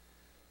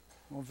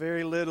Well,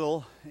 very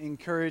little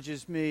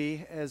encourages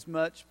me as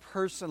much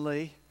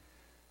personally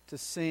to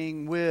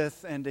sing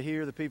with and to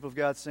hear the people of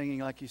God singing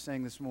like you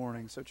sang this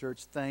morning. So,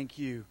 church, thank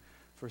you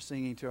for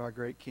singing to our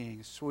great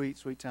King. Sweet,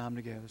 sweet time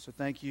together. So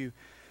thank you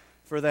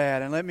for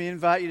that. And let me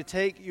invite you to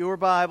take your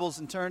Bibles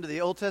and turn to the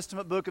Old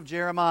Testament book of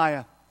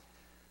Jeremiah.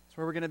 That's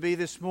where we're going to be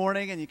this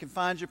morning, and you can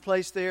find your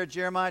place there.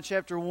 Jeremiah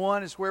chapter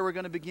 1 is where we're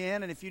going to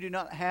begin. And if you do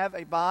not have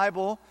a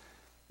Bible,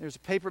 there's a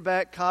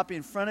paperback copy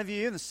in front of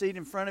you, and the seat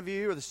in front of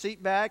you, or the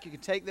seat back. You can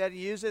take that and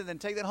use it, and then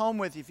take that home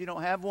with you if you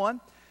don't have one.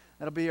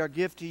 That'll be our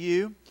gift to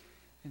you.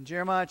 In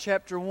Jeremiah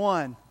chapter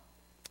 1,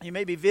 you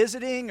may be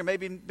visiting or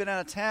maybe been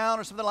out of town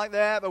or something like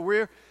that, but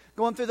we're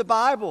going through the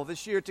Bible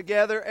this year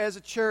together as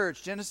a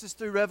church, Genesis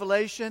through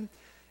Revelation,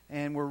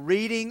 and we're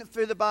reading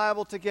through the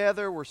Bible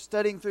together. We're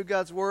studying through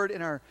God's Word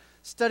in our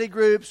study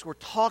groups. We're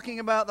talking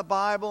about the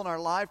Bible in our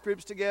life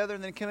groups together,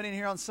 and then coming in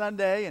here on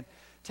Sunday and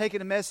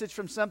taking a message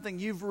from something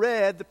you've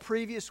read the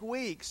previous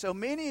week. So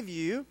many of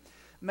you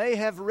may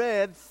have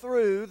read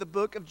through the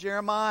book of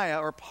Jeremiah,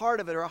 or part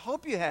of it, or I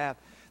hope you have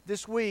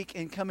this week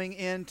in coming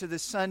into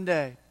this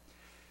Sunday.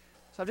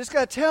 So I've just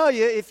got to tell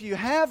you, if you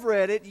have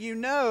read it, you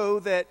know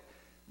that,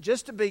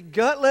 just to be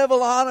gut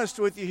level honest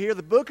with you here,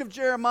 the book of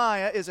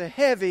Jeremiah is a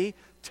heavy,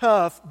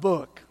 tough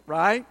book,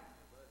 right?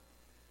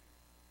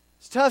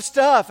 It's tough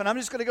stuff, and I'm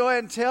just going to go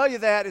ahead and tell you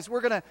that as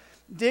we're going to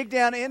dig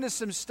down into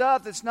some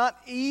stuff that's not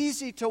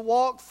easy to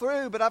walk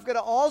through. But I've got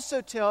to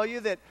also tell you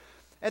that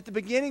at the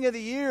beginning of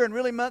the year, and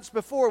really months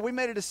before, we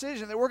made a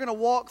decision that we're going to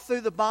walk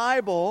through the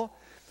Bible.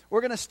 We're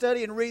going to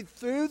study and read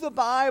through the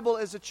Bible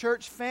as a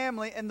church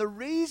family. And the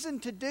reason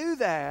to do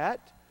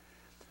that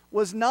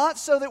was not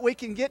so that we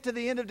can get to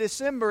the end of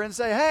December and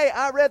say, hey,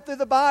 I read through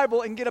the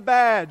Bible, and get a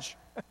badge.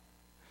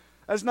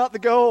 That's not the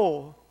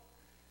goal.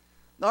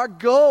 Our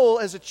goal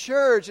as a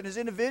church and as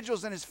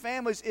individuals and as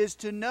families is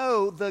to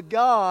know the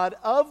God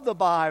of the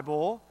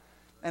Bible,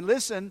 and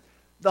listen,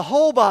 the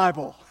whole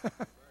Bible.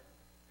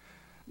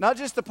 Not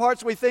just the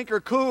parts we think are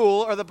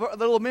cool or the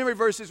little memory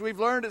verses we've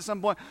learned at some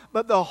point,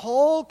 but the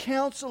whole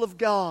counsel of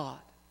God.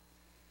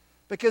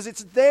 Because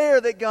it's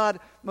there that God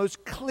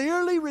most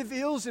clearly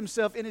reveals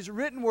Himself in His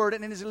written Word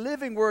and in His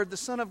living Word, the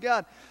Son of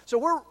God. So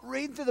we're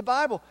reading through the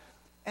Bible,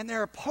 and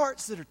there are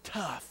parts that are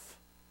tough.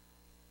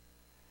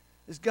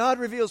 As God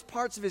reveals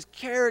parts of His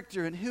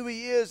character and who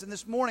He is, and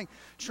this morning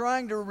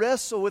trying to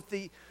wrestle with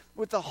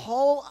the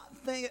whole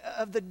thing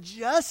of the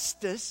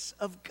justice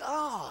of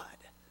God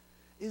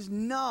is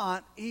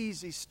not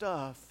easy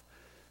stuff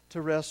to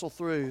wrestle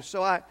through.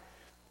 So I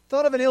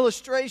thought of an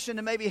illustration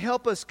to maybe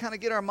help us kind of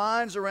get our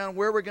minds around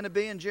where we're going to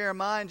be in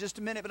Jeremiah in just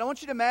a minute. But I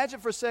want you to imagine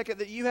for a second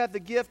that you have the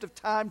gift of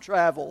time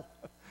travel.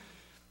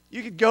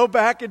 You could go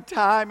back in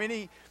time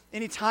any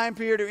time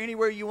period or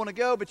anywhere you want to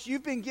go, but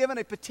you've been given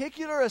a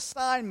particular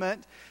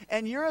assignment,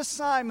 and your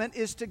assignment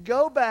is to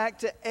go back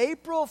to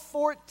April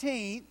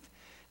 14th,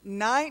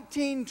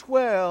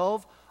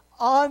 1912,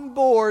 on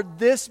board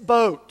this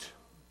boat.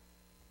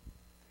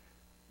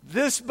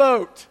 This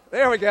boat.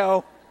 There we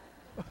go.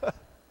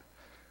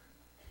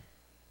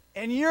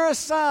 And you're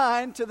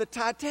assigned to the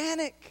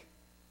Titanic.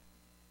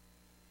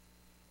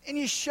 And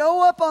you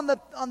show up on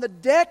the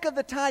deck of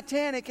the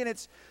Titanic, and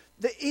it's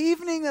the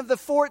evening of the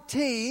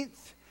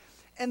 14th,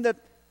 and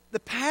the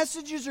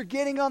passengers are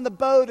getting on the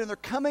boat, and they're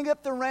coming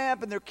up the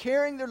ramp, and they're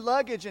carrying their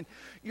luggage, and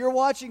you're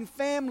watching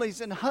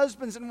families and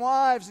husbands and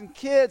wives and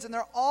kids, and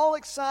they're all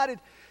excited,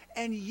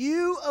 and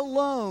you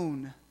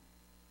alone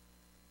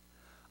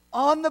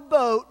on the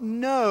boat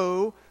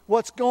know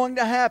what's going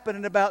to happen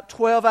in about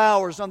 12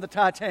 hours on the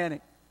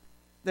Titanic,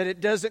 that it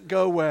doesn't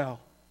go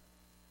well.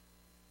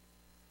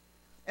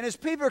 And as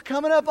people are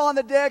coming up on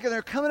the deck and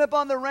they're coming up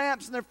on the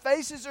ramps and their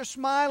faces are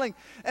smiling,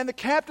 and the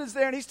captain's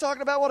there and he's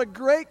talking about what a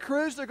great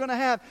cruise they're going to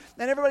have,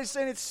 and everybody's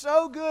saying it's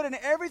so good and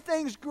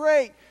everything's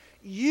great,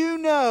 you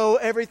know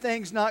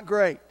everything's not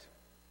great.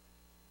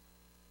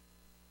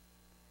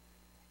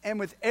 And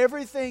with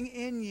everything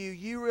in you,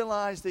 you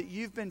realize that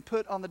you've been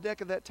put on the deck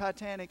of that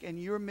Titanic, and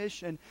your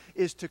mission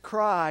is to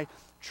cry,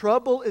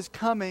 trouble is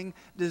coming,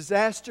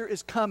 disaster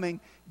is coming,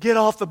 get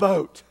off the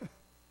boat.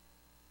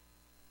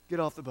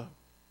 Get off the boat.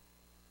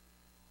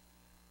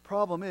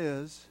 Problem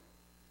is,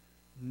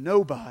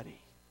 nobody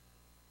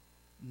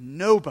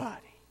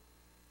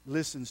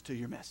listens to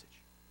your message.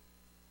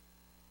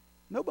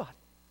 Nobody.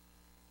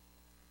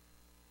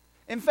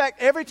 In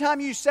fact, every time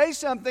you say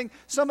something,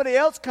 somebody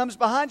else comes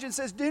behind you and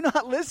says, do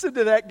not listen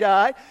to that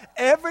guy.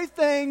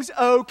 Everything's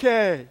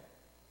okay.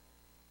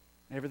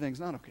 Everything's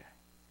not okay.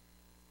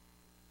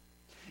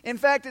 In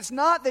fact, it's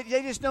not that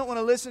they just don't want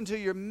to listen to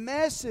your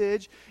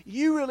message.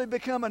 You really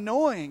become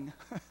annoying.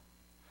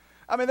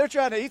 I mean, they're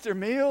trying to eat their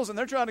meals, and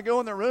they're trying to go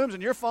in their rooms,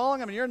 and you're following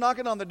them, and you're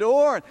knocking on the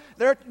door, and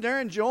they're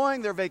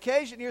enjoying their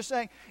vacation. You're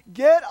saying,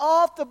 get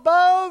off the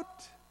boat.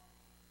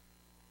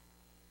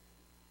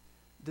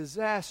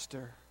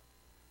 Disaster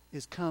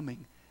is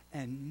coming,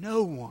 and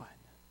no one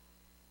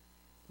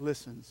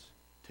listens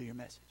to your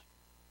message.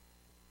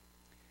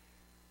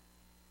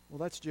 Well,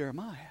 that's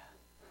Jeremiah.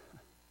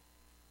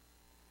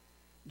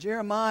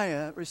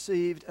 Jeremiah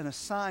received an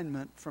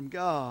assignment from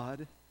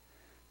God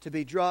to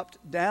be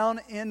dropped down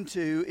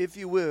into, if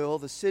you will,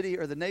 the city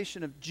or the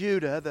nation of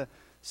Judah, the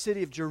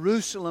city of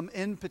Jerusalem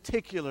in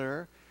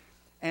particular,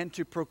 and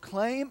to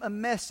proclaim a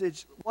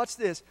message, watch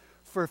this,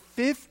 for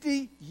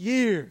 50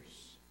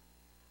 years,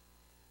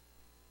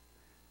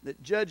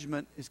 that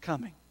judgment is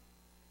coming.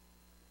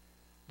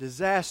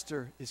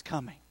 Disaster is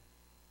coming.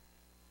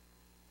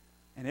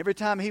 And every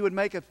time he would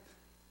make a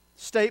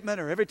statement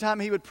or every time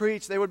he would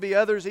preach, there would be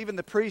others, even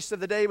the priests of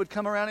the day would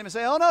come around him and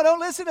say, "Oh no, don't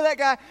listen to that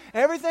guy.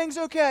 Everything's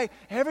okay.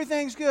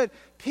 Everything's good.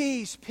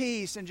 Peace,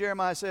 peace." And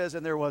Jeremiah says,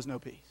 and there was no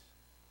peace.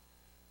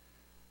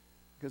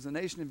 Because the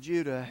nation of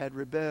Judah had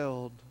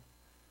rebelled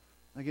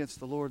against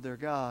the Lord their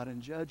God,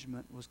 and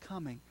judgment was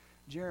coming.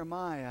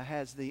 Jeremiah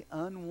has the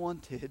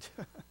unwanted,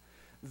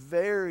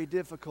 very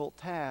difficult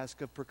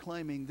task of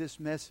proclaiming this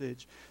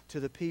message to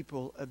the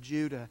people of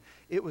Judah.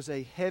 It was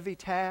a heavy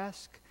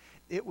task.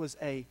 It was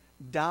a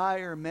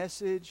dire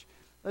message.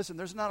 Listen,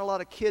 there's not a lot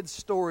of kids'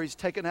 stories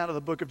taken out of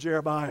the book of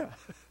Jeremiah.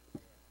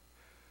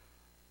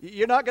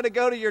 You're not going to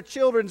go to your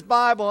children's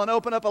Bible and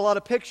open up a lot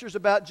of pictures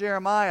about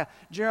Jeremiah.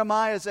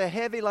 Jeremiah is a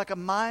heavy, like a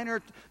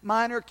minor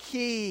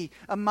key,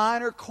 a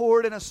minor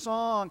chord in a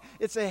song.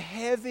 It's a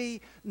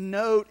heavy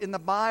note in the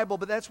Bible,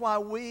 but that's why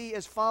we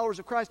as followers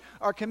of Christ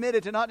are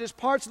committed to not just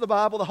parts of the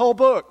Bible, the whole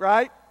book,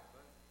 right?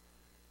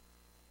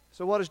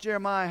 So what does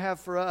Jeremiah have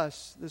for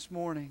us this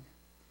morning?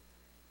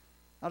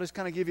 I'll just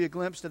kind of give you a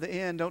glimpse to the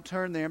end. Don't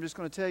turn there. I'm just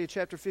going to tell you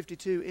chapter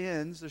 52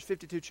 ends. There's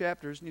 52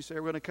 chapters. And you say,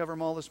 we're going to cover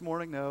them all this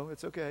morning? No,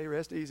 it's okay.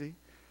 Rest easy.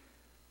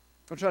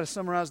 We'll try to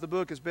summarize the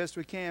book as best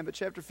we can. But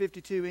chapter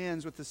 52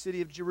 ends with the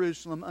city of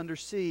Jerusalem under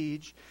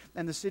siege.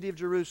 And the city of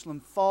Jerusalem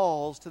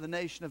falls to the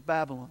nation of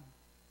Babylon.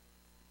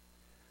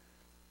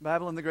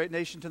 Babylon, the great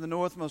nation to the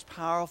north, most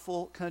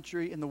powerful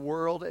country in the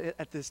world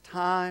at this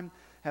time,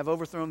 have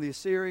overthrown the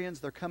Assyrians.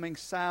 They're coming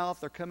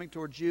south. They're coming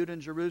toward Judah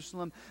and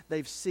Jerusalem.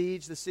 They've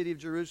sieged the city of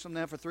Jerusalem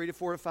now for 3 to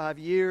 4 to 5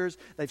 years.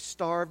 They've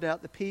starved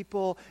out the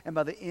people. And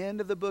by the end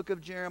of the book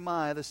of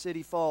Jeremiah, the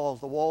city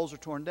falls. The walls are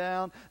torn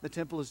down. The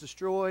temple is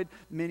destroyed.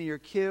 Many are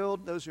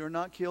killed. Those who are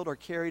not killed are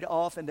carried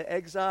off into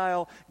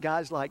exile.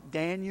 Guys like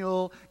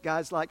Daniel,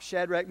 guys like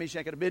Shadrach,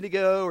 Meshach, and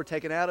Abednego are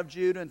taken out of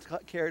Judah and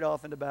carried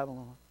off into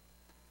Babylon.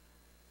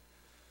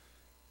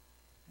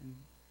 And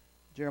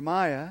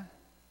Jeremiah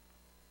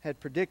had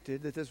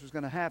predicted that this was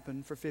going to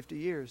happen for 50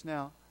 years.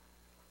 Now,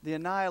 the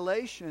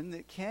annihilation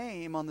that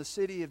came on the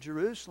city of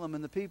Jerusalem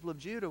and the people of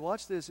Judah,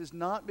 watch this, is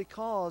not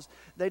because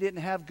they didn't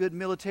have good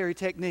military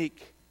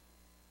technique.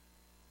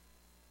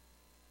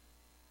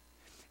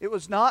 It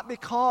was not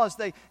because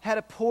they had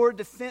a poor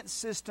defense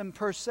system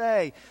per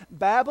se.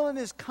 Babylon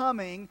is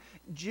coming,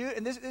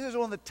 and this is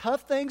one of the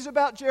tough things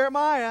about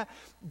Jeremiah.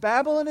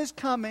 Babylon is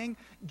coming,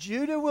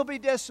 Judah will be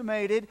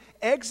decimated,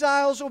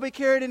 exiles will be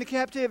carried into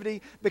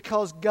captivity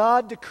because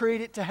God decreed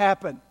it to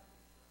happen.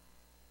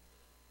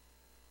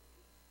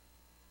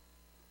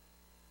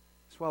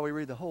 That's why we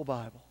read the whole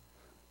Bible.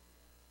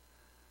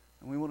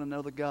 And we want to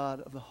know the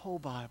God of the whole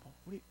Bible.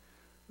 What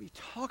are you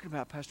talking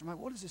about, Pastor Mike?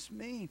 What does this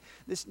mean?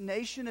 This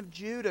nation of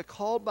Judah,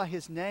 called by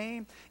His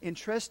name,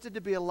 entrusted to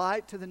be a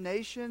light to the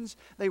nations.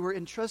 They were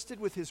entrusted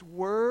with His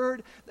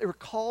word. They were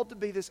called to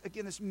be this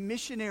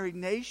missionary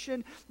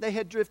nation. They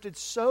had drifted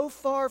so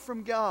far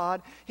from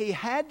God, He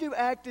had to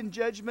act in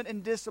judgment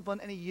and discipline,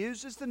 and He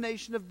uses the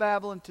nation of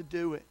Babylon to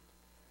do it.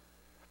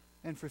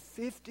 And for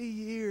 50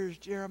 years,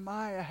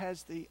 Jeremiah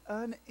has the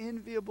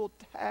unenviable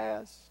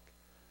task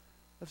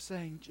of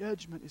saying,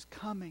 judgment is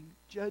coming,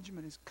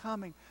 judgment is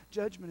coming,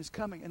 judgment is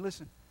coming. And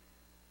listen,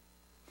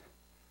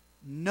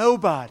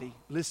 nobody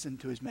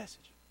listened to his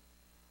message.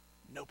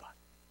 Nobody.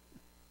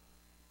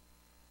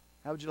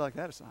 How would you like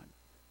that assignment?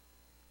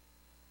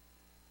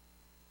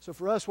 So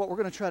for us, what we're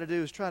going to try to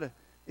do is try to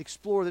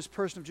explore this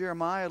person of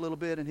Jeremiah a little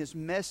bit and his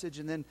message,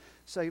 and then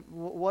say,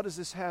 what does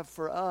this have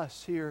for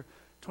us here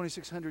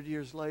 2,600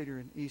 years later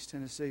in East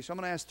Tennessee? So I'm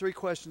going to ask 3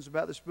 questions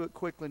about this book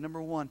quickly.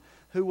 Number 1,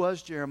 who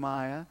was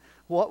Jeremiah?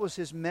 What was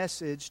his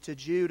message to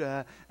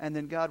Judah? And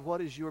then, God, what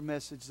is your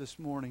message this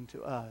morning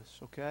to us?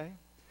 Okay?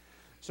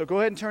 So go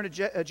ahead and turn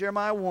to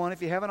Jeremiah 1.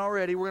 If you haven't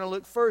already, we're going to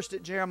look first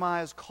at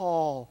Jeremiah's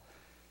call.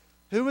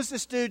 Who was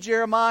this dude,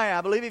 Jeremiah?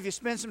 I believe if you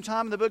spend some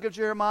time in the book of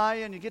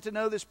Jeremiah and you get to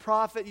know this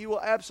prophet, you will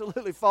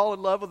absolutely fall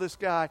in love with this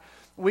guy.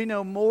 We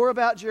know more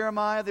about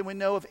Jeremiah than we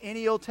know of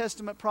any Old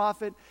Testament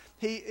prophet.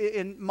 He,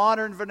 in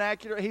modern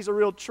vernacular, he's a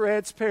real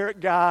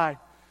transparent guy.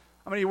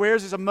 I mean, he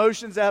wears his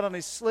emotions out on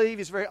his sleeve.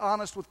 He's very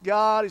honest with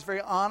God. He's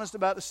very honest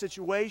about the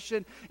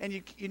situation. And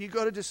you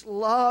go to just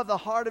love the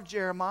heart of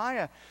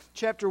Jeremiah.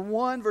 Chapter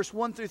 1, verse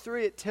 1 through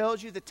 3, it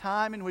tells you the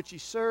time in which he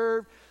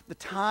served, the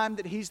time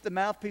that he's the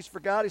mouthpiece for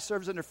God. He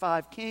serves under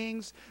 5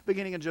 kings,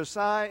 beginning in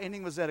Josiah,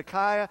 ending with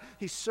Zedekiah.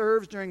 He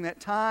serves during that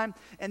time.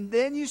 And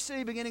then you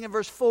see, beginning in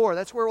verse 4,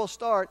 that's where we'll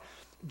start,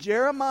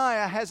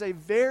 Jeremiah has a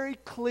very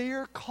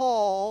clear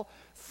call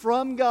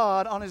from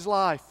God on his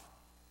life.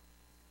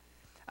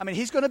 I mean,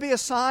 he's going to be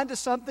assigned to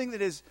something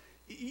that is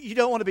you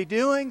don't want to be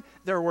doing.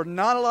 There were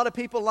not a lot of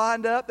people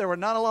lined up. There were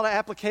not a lot of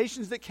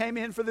applications that came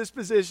in for this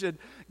position.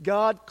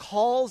 God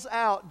calls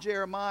out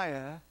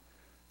Jeremiah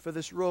for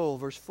this role.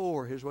 Verse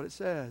 4, here's what it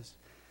says.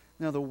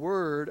 Now the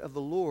word of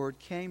the Lord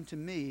came to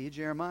me,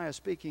 Jeremiah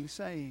speaking,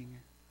 saying,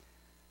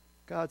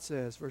 God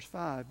says, verse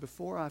 5,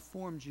 before I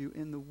formed you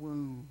in the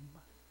womb,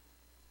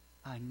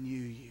 I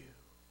knew you.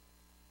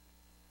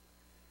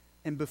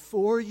 And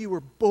before you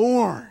were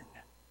born,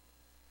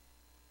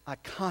 I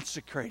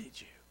consecrated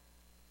you.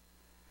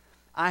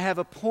 I have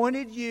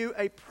appointed you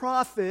a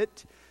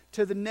prophet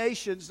to the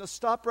nations. Now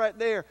stop right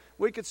there.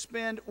 We could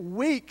spend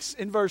weeks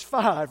in verse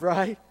 5,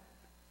 right?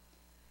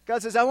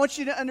 God says, I want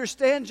you to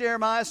understand,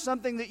 Jeremiah,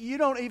 something that you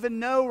don't even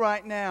know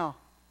right now.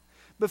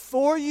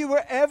 Before you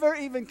were ever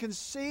even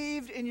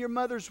conceived in your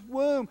mother's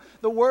womb,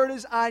 the word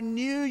is, I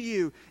knew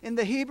you. In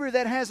the Hebrew,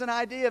 that has an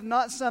idea of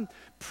not some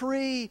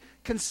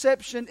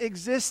pre-conception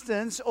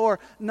existence or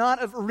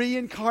not of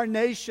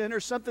reincarnation or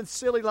something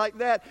silly like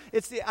that.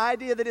 It's the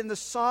idea that in the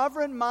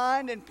sovereign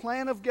mind and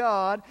plan of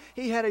God,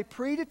 He had a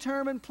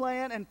predetermined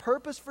plan and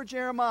purpose for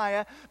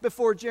Jeremiah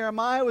before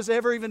Jeremiah was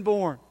ever even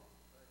born.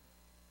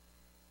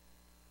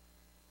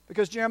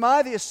 Because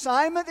Jeremiah, the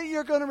assignment that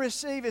you're going to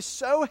receive is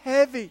so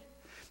heavy.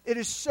 It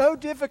is so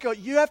difficult.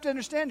 You have to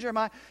understand,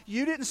 Jeremiah,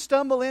 you didn't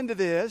stumble into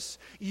this.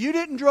 You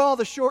didn't draw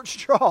the short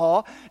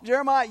straw.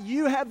 Jeremiah,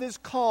 you have this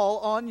call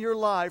on your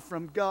life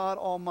from God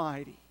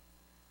Almighty.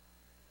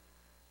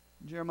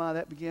 Jeremiah,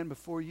 that began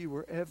before you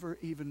were ever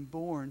even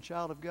born.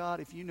 Child of God,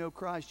 if you know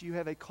Christ, you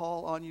have a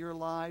call on your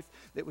life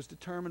that was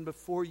determined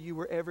before you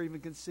were ever even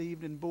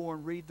conceived and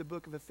born. Read the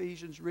book of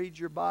Ephesians. Read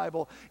your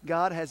Bible.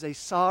 God has a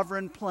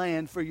sovereign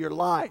plan for your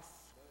life.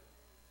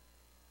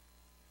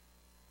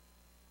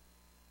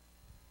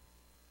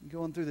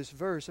 Going through this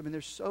verse,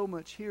 there's so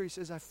much here. He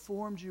says, I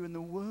formed you in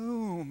the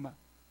womb.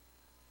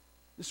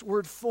 This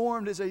word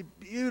formed is a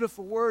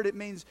beautiful word. It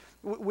means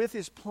with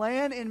His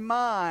plan in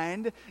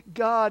mind,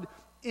 God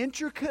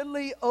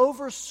intricately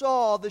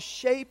oversaw the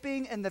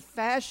shaping and the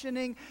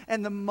fashioning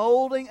and the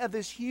molding of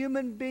this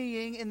human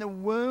being in the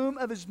womb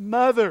of his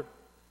mother.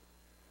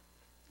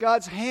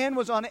 God's hand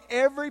was on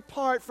every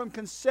part from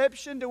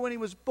conception to when he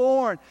was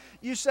born.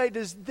 You say,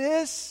 does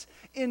this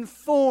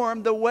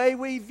inform the way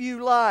we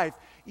view life?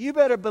 You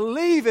better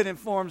believe it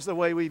informs the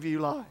way we view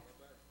life.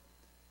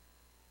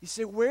 You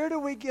say, where do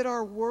we get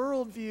our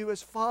worldview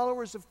as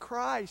followers of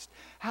Christ?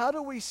 How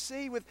do we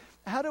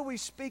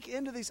speak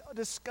into these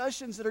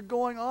discussions that are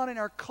going on in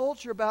our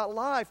culture about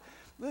life?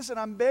 Listen,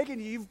 I'm begging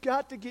you, you've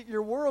got to get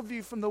your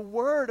worldview from the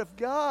Word of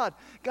God.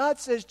 God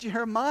says,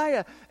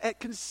 Jeremiah, at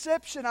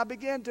conception I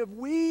began to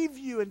weave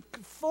you and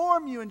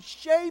form you and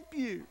shape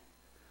you.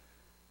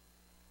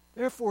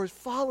 Therefore, as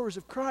followers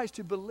of Christ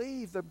who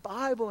believe the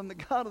Bible and the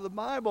God of the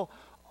Bible,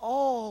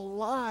 all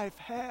life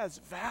has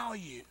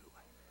value.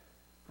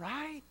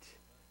 Right?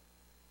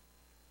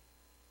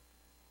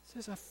 It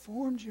says, I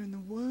formed you in the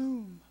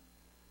womb.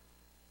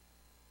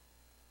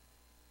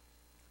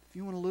 If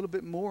you want a little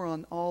bit more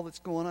on all that's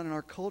going on in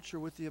our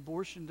culture with the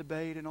abortion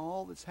debate and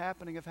all that's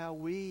happening of how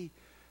we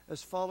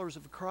as followers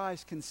of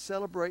Christ can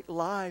celebrate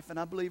life and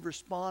I believe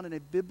respond in a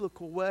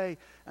biblical way,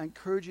 I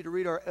encourage you to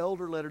read our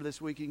elder letter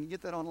this week. You can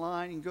get that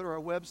online. You can go to our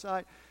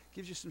website. It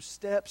gives you some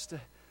steps to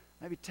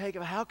maybe take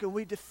of how can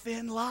we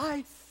defend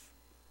life.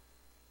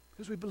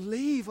 Because we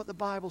believe what the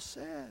Bible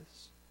says.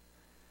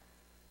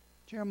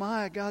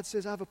 Jeremiah, God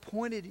says, I've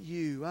appointed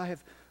you. I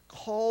have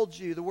called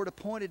you. The word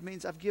appointed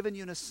means I've given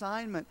you an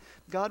assignment.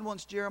 God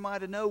wants Jeremiah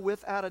to know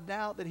without a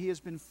doubt that he has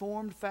been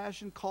formed,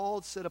 fashioned,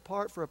 called, set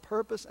apart for a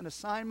purpose, an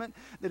assignment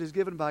that is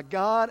given by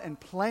God and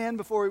planned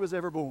before he was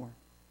ever born.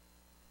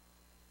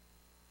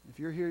 If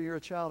you're here, you're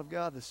a child of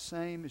God, the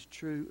same is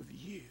true of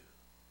you.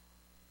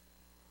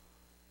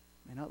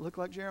 It may not look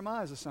like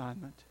Jeremiah's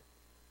assignment.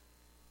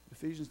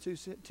 Ephesians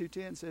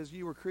 2:10 says,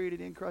 you were created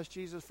in Christ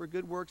Jesus for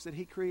good works that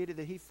he created,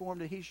 that he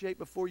formed, that he shaped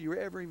before you were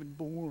ever even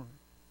born.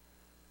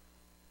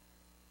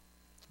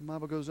 The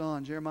Bible goes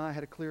on. Jeremiah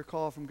had a clear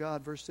call from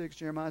God. Verse 6,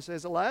 Jeremiah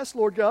says, alas,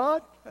 Lord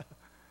God.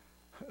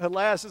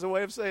 Alas is a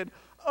way of saying,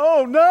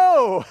 oh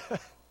no.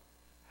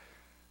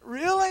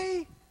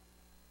 Really?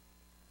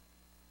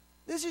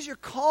 This is your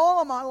call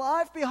on my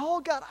life?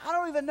 Behold, God, I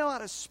don't even know how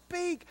to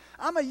speak.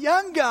 I'm a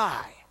young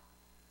guy.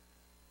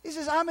 He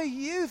says, I'm a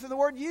youth. And the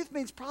word youth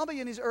means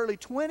probably in his early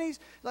 20s.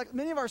 Like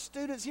many of our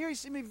students here, he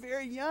seems to be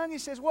very young. He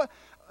says, what?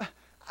 I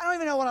don't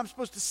even know what I'm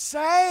supposed to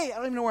say. I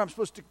don't even know where I'm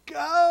supposed to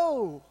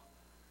go.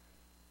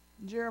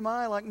 And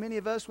Jeremiah, like many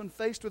of us, when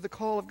faced with the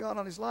call of God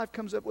on his life,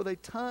 comes up with a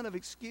ton of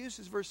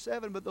excuses. Verse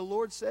 7, but the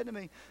Lord said to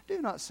me,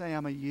 do not say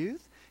I'm a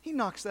youth. He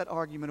knocks that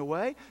argument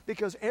away,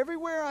 because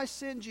everywhere I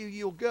send you,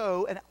 you'll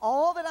go, and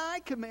all that I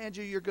command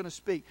you, you're going to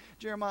speak.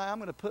 Jeremiah, I'm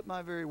going to put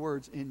my very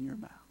words in your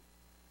mouth.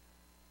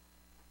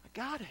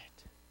 Got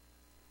it.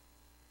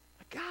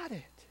 I got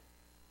it.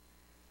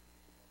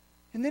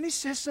 And then he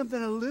says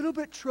something a little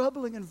bit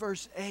troubling in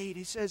verse 8.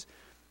 He says,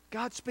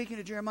 God speaking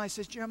to Jeremiah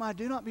says, Jeremiah,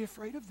 do not be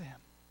afraid of them.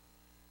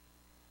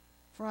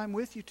 For I'm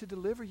with you to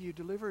deliver you.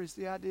 Deliver is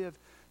the idea of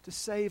to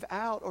save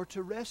out or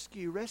to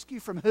rescue. Rescue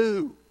from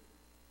who?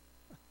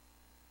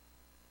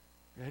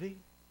 Ready?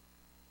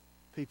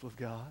 People of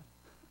God.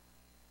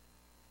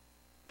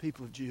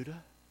 People of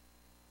Judah.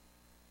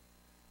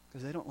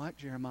 Because they don't like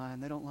Jeremiah,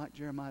 and they don't like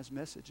Jeremiah's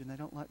message, and they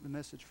don't like the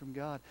message from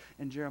God.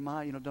 And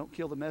Jeremiah, don't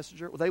kill the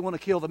messenger. Well, they want to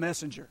kill the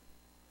messenger.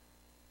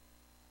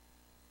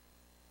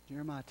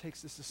 Jeremiah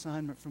takes this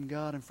assignment from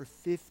God, and for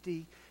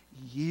 50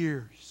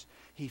 years,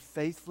 he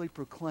faithfully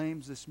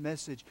proclaims this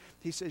message.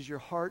 He says, your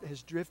heart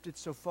has drifted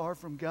so far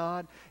from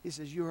God. He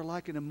says, you are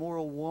like an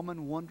immoral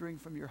woman wandering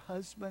from your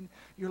husband.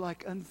 You're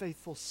like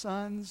unfaithful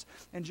sons.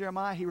 And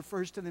Jeremiah, he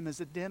refers to them as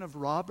a den of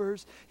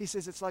robbers. He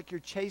says, it's like you're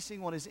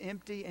chasing what is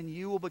empty, and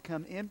you will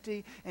become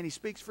empty. And he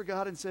speaks for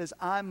God and says,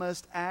 I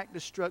must act.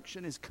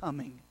 Destruction is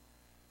coming.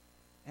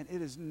 And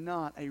it is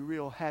not a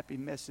real happy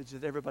message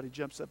that everybody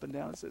jumps up and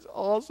down and says,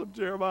 awesome,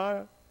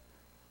 Jeremiah.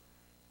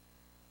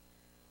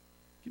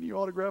 Can you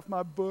autograph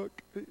my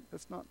book?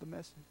 That's not the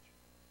message.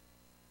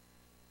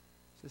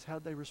 It says,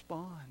 how'd they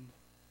respond?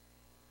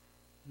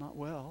 Not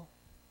well.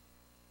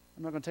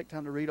 I'm not going to take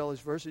time to read all these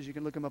verses. You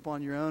can look them up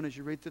on your own as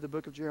you read through the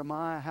book of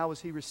Jeremiah. How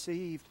was he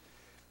received?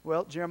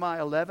 Well,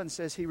 Jeremiah 11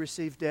 says he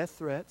received death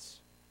threats.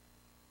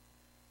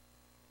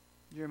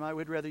 Jeremiah,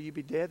 we'd rather you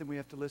be dead than we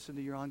have to listen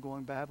to your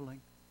ongoing babbling.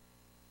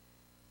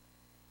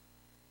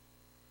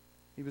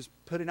 He was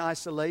put in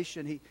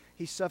isolation.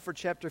 He suffered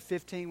chapter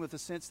 15 with the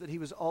sense that he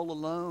was all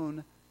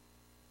alone,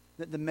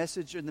 that the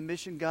message and the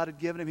mission God had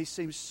given him, he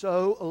seemed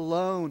so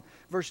alone.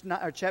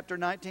 Chapter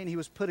 19, he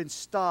was put in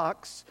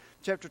stocks.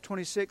 Chapter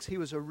 26, he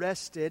was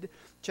arrested.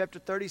 Chapter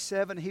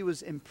 37, he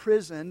was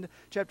imprisoned.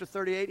 Chapter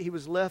 38, he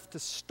was left to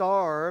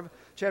starve.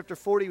 Chapter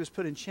 40, he was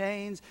put in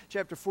chains.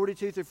 Chapter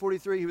 42 through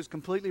 43, he was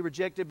completely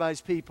rejected by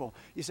his people.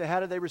 You say, how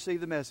did they receive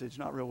the message?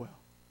 Not real well.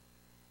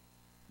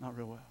 Not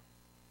real well.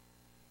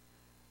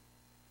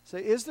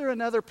 Say, is there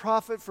another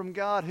prophet from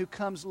God who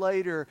comes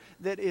later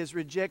that is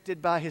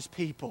rejected by his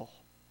people?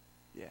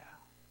 Yeah.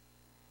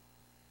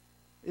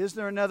 Is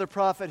there another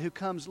prophet who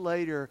comes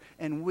later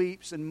and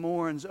weeps and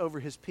mourns over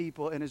his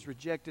people and is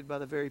rejected by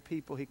the very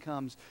people he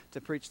comes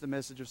to preach the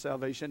message of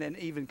salvation and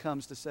even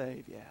comes to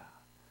save? Yeah.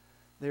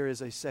 There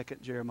is a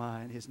second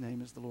Jeremiah, and his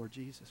name is the Lord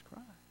Jesus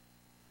Christ.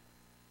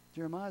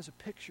 Jeremiah is a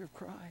picture of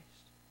Christ.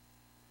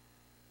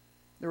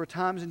 There were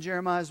times in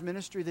Jeremiah's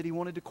ministry that he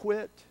wanted to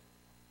quit.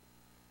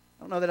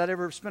 I don't know that I'd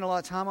ever spent a lot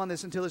of time on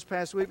this until this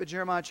past week, but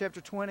Jeremiah chapter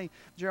 20,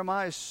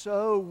 Jeremiah is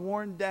so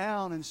worn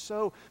down and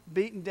so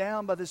beaten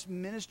down by this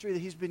ministry that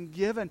he's been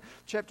given.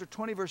 Chapter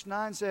 20 verse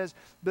 9 says,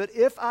 but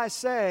if I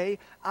say,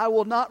 I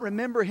will not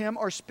remember him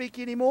or speak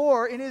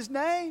anymore in his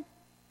name.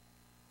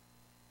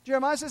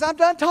 Jeremiah says, I'm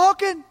done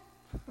talking.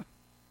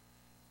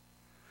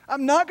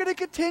 I'm not going to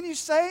continue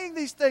saying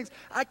these things.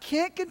 I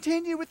can't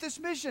continue with this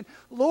mission.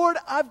 Lord,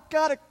 I've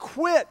got to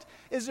quit.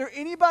 Is there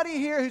anybody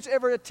here who's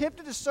ever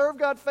attempted to serve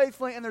God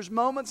faithfully and there's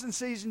moments and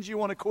seasons you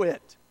want to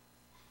quit?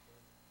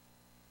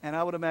 And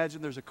I would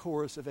imagine there's a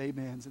chorus of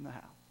amens in the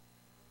house.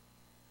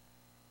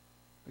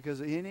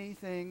 Because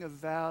anything of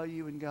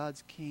value in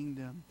God's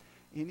kingdom,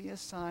 any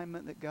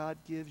assignment that God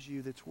gives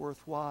you that's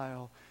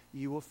worthwhile,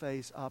 you will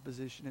face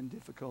opposition and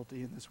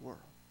difficulty in this world.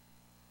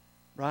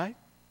 Right?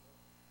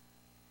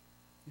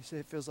 You say,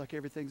 it feels like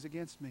everything's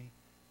against me,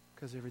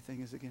 because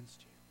everything is against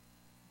you.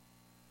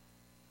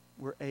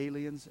 We're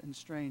aliens and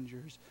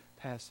strangers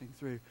passing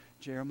through.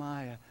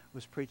 Jeremiah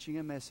was preaching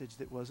a message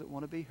that wasn't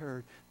want to be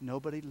heard.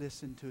 Nobody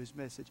listened to his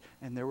message,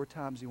 and there were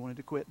times he wanted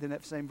to quit. Then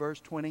that same verse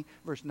 20,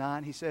 verse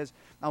 9, he says,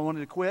 I wanted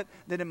to quit.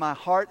 Then in my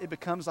heart it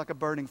becomes like a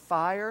burning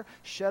fire,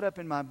 shut up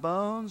in my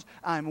bones.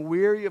 I'm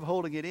weary of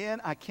holding it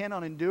in. I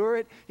cannot endure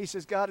it. He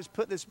says, God has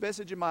put this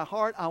message in my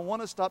heart. I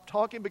want to stop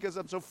talking because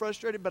I'm so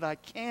frustrated, but I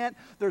can't.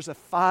 There's a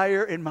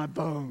fire in my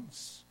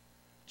bones.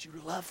 Do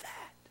you love that?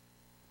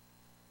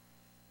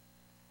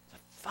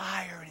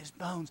 Fire in his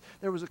bones.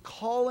 There was a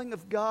calling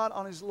of God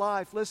on his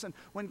life. Listen,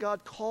 when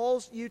God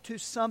calls you to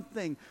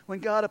something, when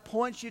God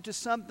appoints you to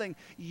something,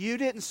 you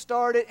didn't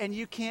start it and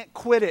you can't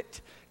quit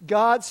it.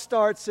 God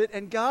starts it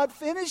and God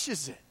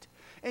finishes it.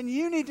 And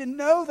you need to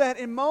know that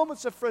in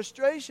moments of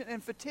frustration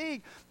and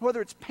fatigue, whether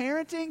it's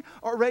parenting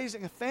or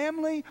raising a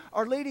family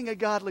or leading a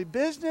godly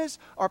business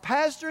or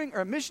pastoring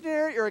or a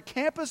missionary or a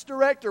campus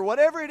director,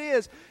 whatever it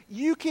is,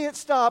 you can't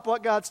stop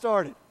what God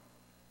started.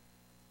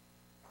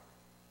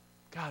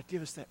 God,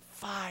 give us that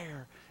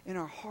fire in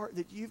our heart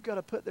that you've got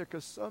to put there,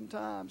 because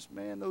sometimes,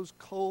 man, those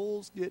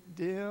coals get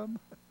dim.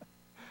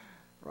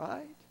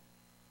 Right?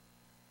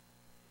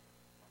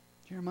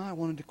 Jeremiah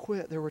wanted to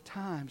quit. There were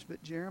times,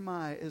 but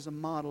Jeremiah is a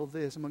model of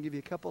this. I'm going to give you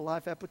a couple of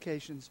life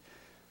applications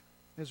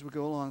as we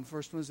go along. The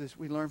first one is this.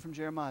 We learn from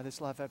Jeremiah this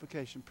life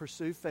application.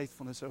 Pursue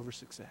faithfulness over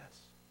success.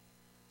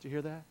 Did you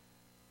hear that?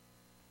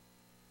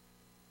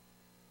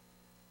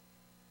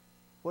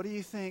 What do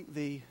you think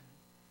the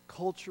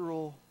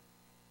cultural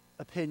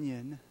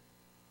opinion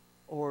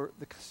or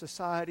the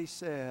society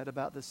said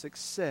about the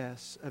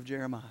success of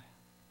Jeremiah?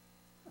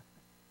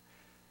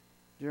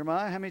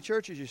 Jeremiah, how many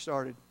churches you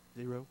started?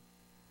 0.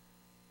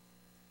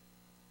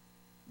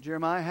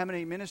 Jeremiah, how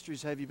many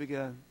ministries have you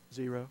begun?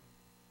 0.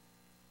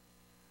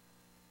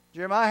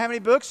 Jeremiah, how many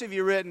books have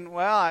you written?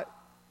 Well,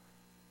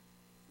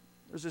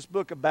 There's this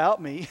book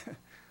about me.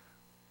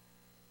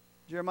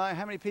 Jeremiah,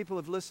 how many people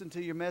have listened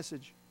to your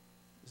message?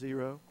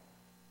 0.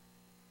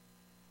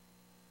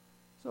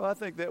 So I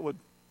think that would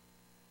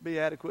be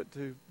adequate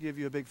to give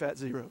you a big fat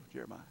 0,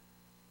 Jeremiah.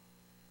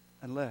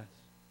 Unless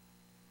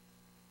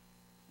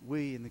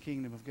we in the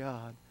kingdom of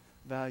God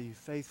value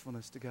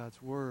faithfulness to God's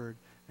word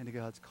and to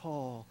God's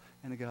call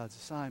and to God's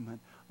assignment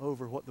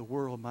over what the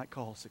world might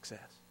call success.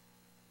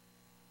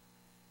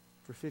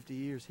 For 50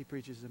 years he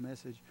preaches a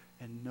message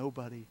and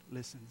nobody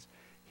listens.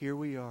 Here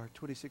we are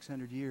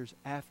 2,600 years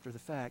after the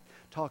fact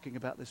talking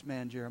about this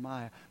man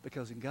Jeremiah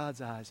because in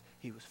God's eyes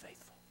he was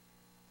faithful.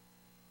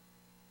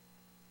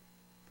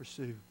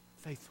 Pursue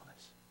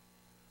faithfulness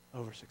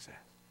over success.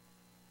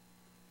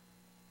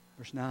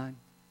 Verse 9.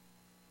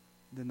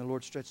 Then the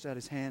Lord stretched out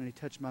his hand and he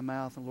touched my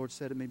mouth. And the Lord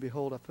said to me,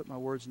 behold, I've put my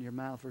words in your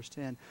mouth. Verse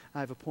 10, I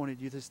have appointed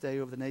you this day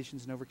over the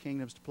nations and over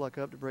kingdoms to pluck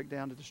up, to break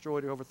down, to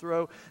destroy, to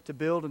overthrow, to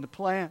build, and to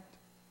plant.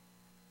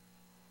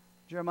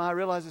 Jeremiah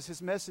realizes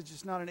his message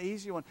is not an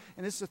easy one.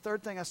 And this is the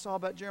third thing I saw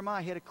about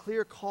Jeremiah. He had a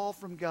clear call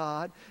from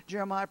God.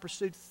 Jeremiah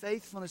pursued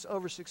faithfulness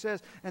over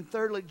success. And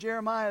thirdly,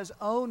 Jeremiah's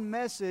own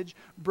message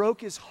broke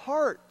his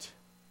heart.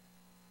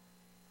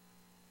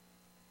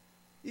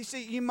 You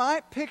see, you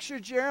might picture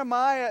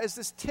Jeremiah as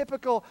this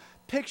typical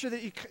picture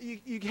that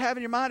you have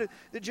in your mind,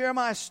 that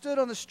Jeremiah stood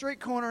on the street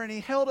corner and he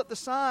held up the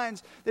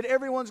signs that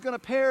everyone's going to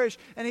perish,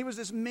 and he was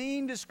this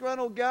mean,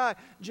 disgruntled guy.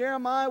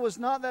 Jeremiah was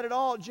not that at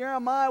all.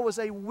 Jeremiah was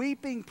a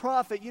weeping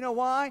prophet. You know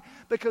why?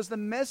 Because the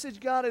message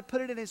God had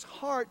put it in his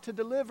heart to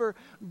deliver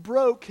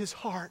broke his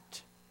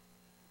heart.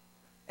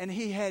 And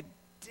he had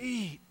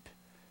deep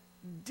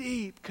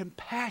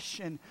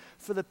compassion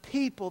for the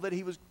people that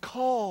he was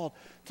called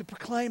to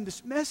proclaim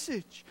this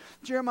message.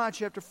 Jeremiah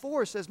chapter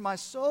 4 says, my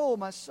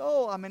soul,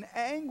 I'm in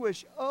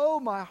anguish. Oh,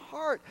 my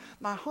heart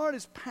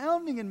is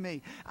pounding in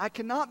me. I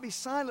cannot be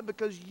silent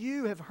because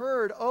you have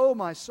heard, oh,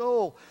 my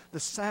soul, the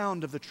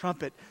sound of the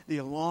trumpet, the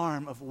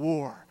alarm of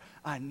war.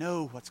 I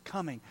know what's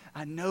coming.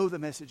 I know the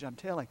message I'm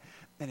telling,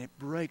 and it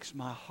breaks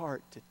my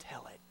heart to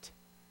tell it.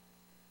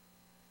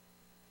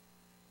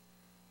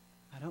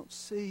 I don't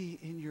see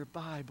in your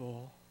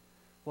Bible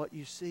what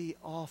you see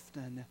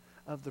often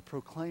of the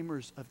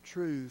proclaimers of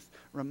truth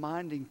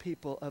reminding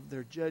people of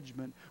their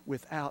judgment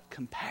without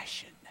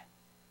compassion.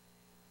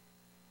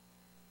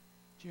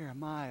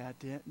 Jeremiah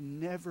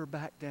never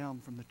backed down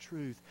from the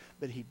truth,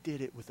 but he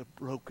did it with a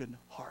broken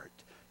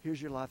heart.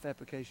 Here's your life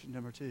application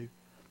number 2.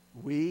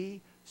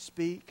 We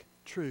speak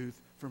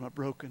truth from a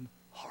broken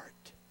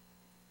heart.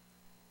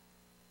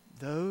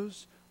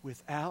 Those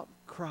without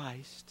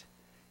Christ,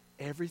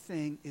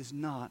 everything is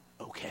not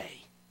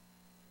okay.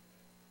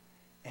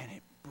 And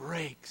it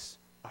breaks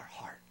our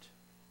heart.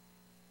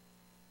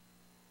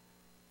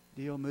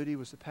 D.L. Moody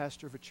was the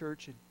pastor of a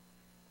church in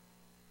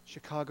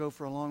Chicago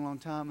for a long, long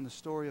time. And the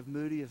story of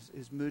Moody is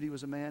Moody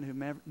was a man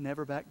who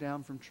never backed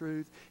down from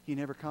truth. He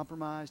never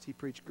compromised. He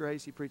preached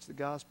grace. He preached the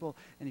gospel.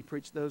 And he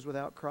preached those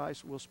without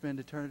Christ will spend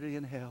eternity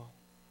in hell.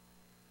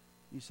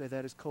 You say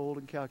that is cold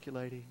and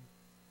calculating.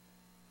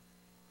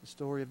 The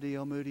story of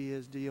D.L. Moody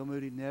is D.L.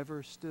 Moody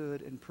never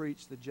stood and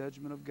preached the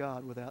judgment of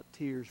God without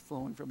tears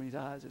flowing from his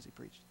eyes as he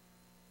preached.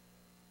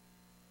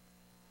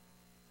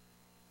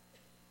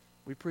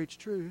 We preach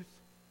truth,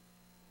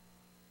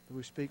 but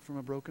we speak from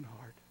a broken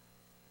heart.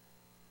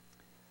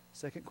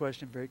 Second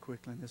question very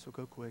quickly, and this will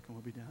go quick and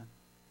we'll be done.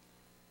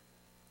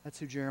 That's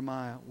who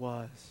Jeremiah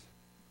was.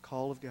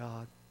 Call of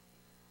God,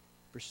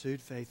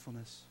 pursued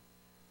faithfulness.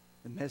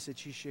 The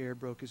message he shared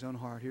broke his own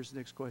heart. Here's the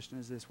next question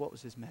is this: what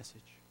was his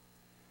message?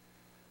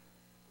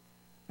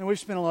 And we've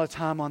spent a lot of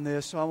time on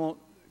this, so I won't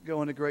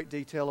go into great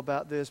detail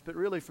about this, but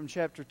really from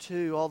chapter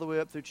 2 all the way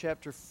up through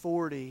chapter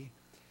 40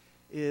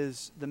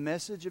 is the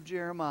message of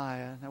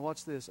Jeremiah. Now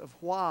watch this, of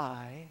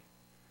why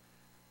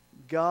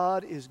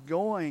God is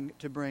going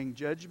to bring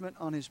judgment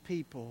on his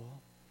people,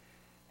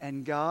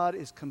 and God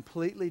is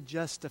completely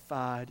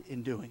justified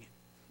in doing it.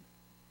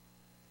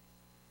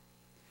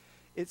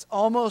 It's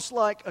almost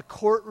like a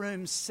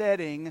courtroom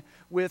setting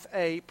with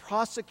a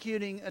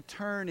prosecuting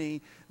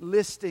attorney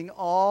listing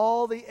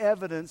all the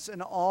evidence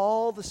and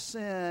all the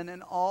sin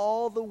and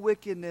all the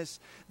wickedness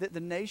that the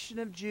nation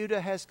of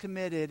Judah has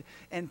committed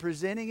and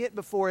presenting it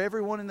before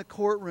everyone in the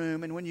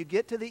courtroom. And when you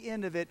get to the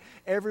end of it,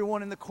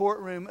 everyone in the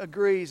courtroom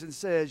agrees and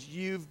says,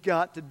 you've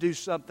got to do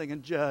something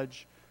and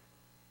judge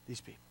these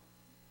people.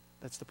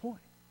 That's the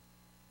point.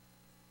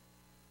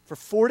 For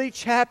 40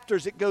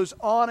 chapters it goes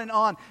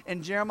on,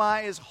 and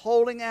Jeremiah is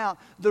holding out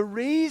the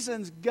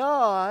reasons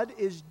God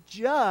is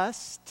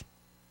just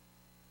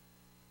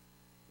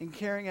in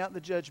carrying out the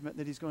judgment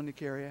that he's going to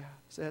carry out.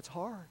 So that's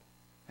hard.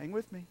 Hang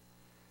with me.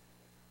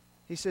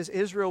 He says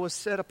Israel was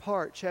set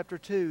apart, chapter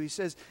 2. He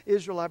says,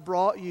 Israel, I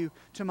brought you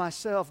to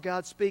myself,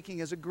 God speaking,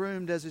 as a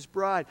groom does his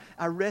bride.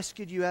 I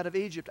rescued you out of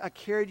Egypt. I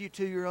carried you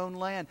to your own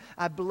land.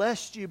 I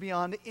blessed you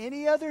beyond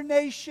any other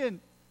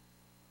nation.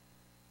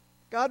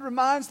 God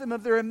reminds them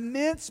of their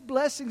immense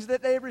blessings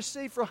that they have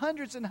received for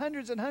hundreds and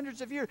hundreds and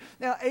hundreds of years.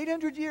 Now,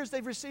 800 years,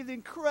 they've received the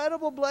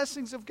incredible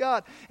blessings of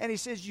God. And he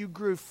says, you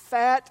grew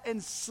fat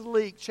and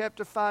sleek.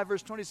 Chapter 5,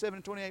 verse 27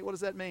 and 28. What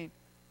does that mean?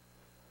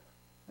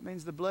 That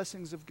means the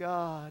blessings of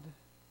God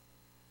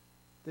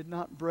did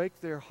not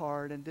break their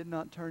heart and did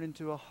not turn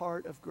into a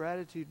heart of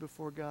gratitude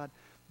before God.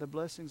 The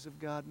blessings of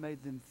God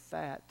made them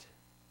fat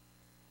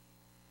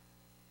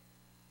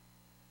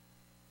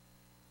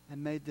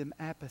and made them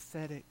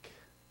apathetic.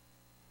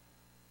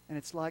 And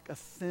it's like a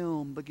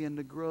film began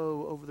to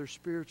grow over their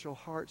spiritual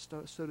hearts,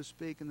 so to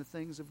speak, and the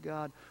things of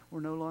God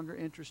were no longer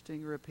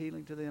interesting or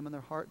appealing to them, and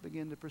their heart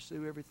began to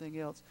pursue everything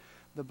else.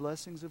 The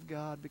blessings of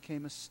God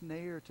became a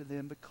snare to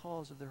them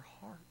because of their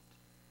heart.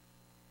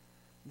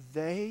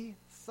 They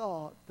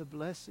thought the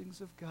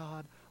blessings of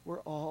God were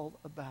all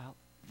about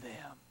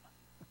them.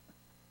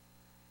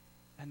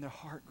 And their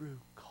heart grew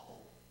cold.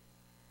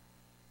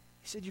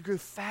 He said, you grew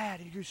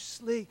fat, you grew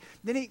sleek.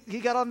 Then he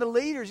got on the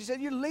leaders. He said,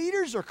 your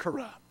leaders are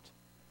corrupt.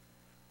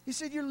 He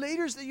said, your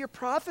leaders, your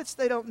prophets,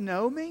 they don't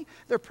know me.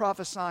 They're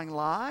prophesying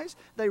lies.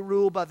 They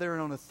rule by their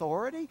own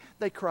authority.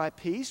 They cry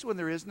peace when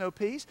there is no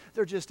peace.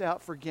 They're just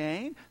out for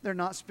gain. They're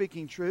not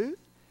speaking truth.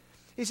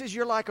 He says,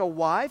 you're like a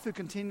wife who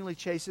continually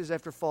chases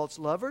after false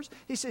lovers.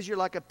 He says, you're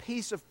like a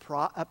piece of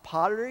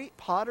pottery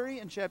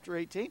in chapter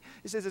 18.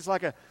 He says, it's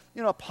like a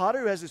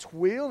potter who has this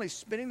wheel, and he's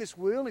spinning this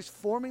wheel, and he's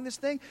forming this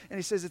thing. And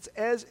he says, it's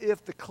as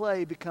if the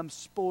clay becomes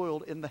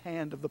spoiled in the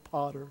hand of the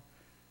potter.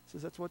 He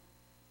says, that's what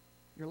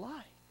you're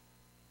like.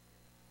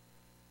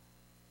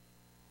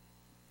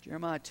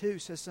 Jeremiah 2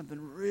 says something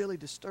really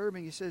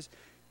disturbing. He says,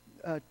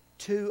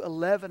 2,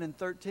 11, and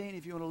 13,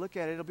 if you want to look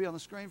at it, it'll be on the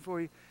screen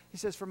for you. He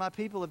says, for my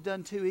people have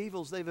done two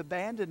evils. They've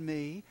abandoned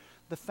me,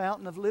 the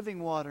fountain of living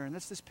water. And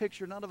that's this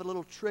picture not of a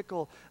little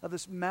trickle, of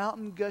this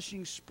mountain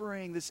gushing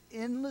spring, this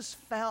endless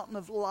fountain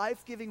of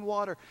life-giving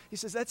water. He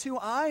says, that's who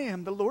I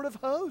am, the Lord of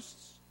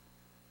hosts.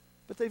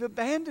 But they've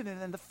abandoned it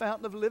and the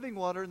fountain of living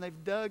water, and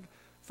they've dug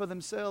for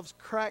themselves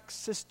cracked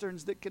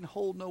cisterns that can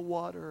hold no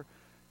water.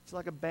 It's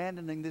like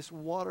abandoning this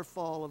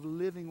waterfall of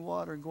living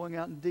water and going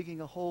out and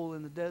digging a hole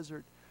in the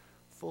desert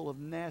full of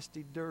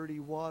nasty, dirty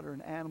water,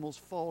 and animals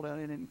fall down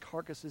in it and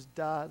carcasses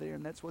die there,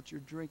 and that's what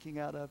you're drinking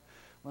out of.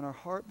 When our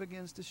heart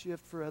begins to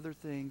shift for other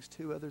things,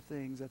 to other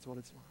things, that's what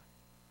it's like.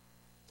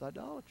 It's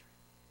idolatry.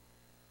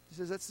 He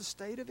says that's the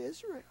state of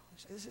Israel.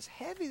 He says, this is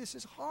heavy, this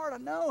is hard, I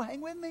know,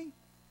 hang with me.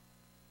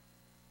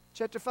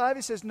 Chapter 5,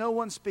 he says, no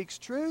one speaks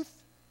truth.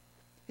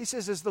 He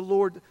says, as the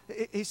Lord,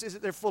 he says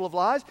that they're full of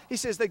lies. He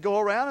says they go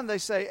around and they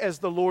say, as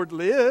the Lord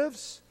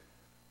lives.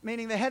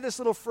 Meaning they had this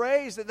little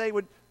phrase that they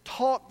would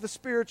talk the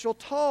spiritual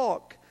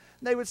talk.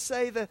 They would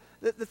say the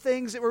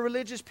things that were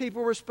religious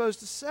people were supposed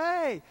to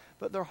say.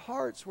 But their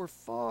hearts were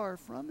far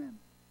from Him.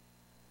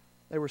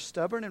 They were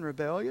stubborn and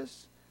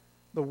rebellious.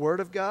 The Word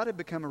of God had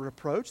become a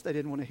reproach. They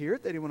didn't want to hear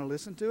it. They didn't want to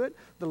listen to it.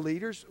 The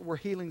leaders were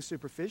healing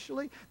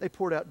superficially. They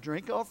poured out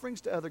drink offerings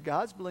to other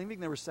gods,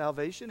 believing there was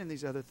salvation in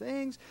these other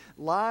things.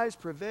 Lies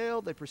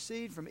prevailed. They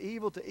proceed from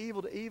evil to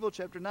evil to evil.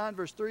 Chapter 9,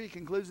 verse 3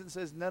 concludes and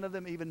says, none of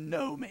them even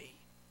know me.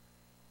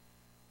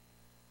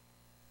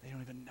 They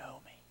don't even know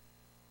me.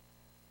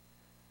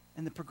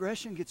 And the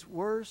progression gets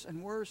worse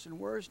and worse and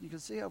worse. And you can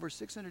see how over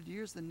 600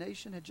 years the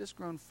nation had just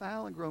grown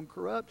foul and grown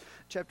corrupt.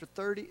 Chapter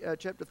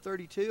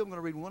 32, I'm going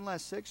to read one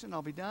last section.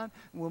 I'll be done,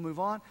 and we'll move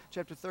on.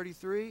 Chapter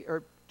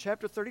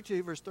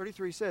 32, verse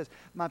 33 says,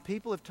 my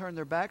people have turned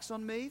their backs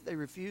on me. They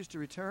refuse to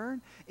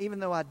return. Even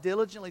though I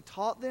diligently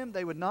taught them,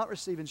 they would not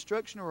receive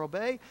instruction or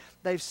obey.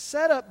 They've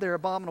set up their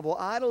abominable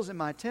idols in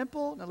my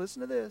temple. Now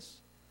listen to this.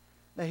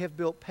 They have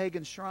built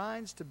pagan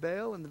shrines to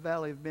Baal in the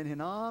valley of Ben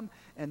Hinnom.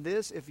 And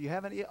this, if you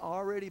haven't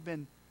already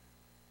been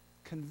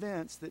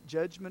convinced that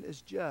judgment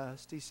is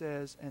just, he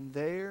says, and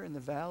there in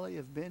the valley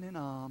of Ben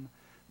Hinnom,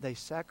 they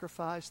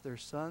sacrificed their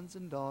sons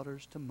and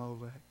daughters to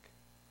Molech.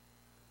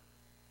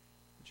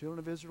 The children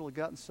of Israel had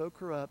gotten so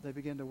corrupt, they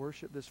began to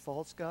worship this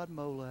false god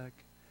Molech,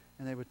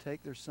 and they would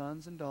take their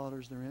sons and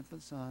daughters, their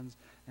infant sons,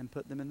 and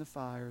put them in the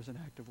fire as an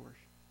act of worship.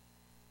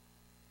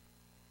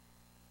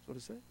 That's what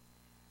it said.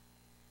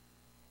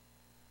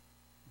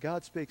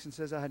 God speaks and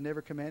says, I had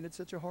never commanded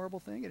such a horrible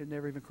thing. It had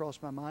never even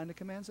crossed my mind to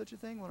command such a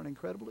thing. What an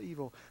incredible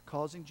evil,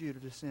 causing Judah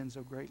to sin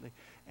so greatly.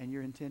 And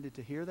you're intended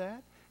to hear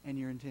that, and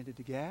you're intended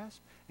to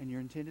gasp, and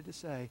you're intended to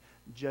say,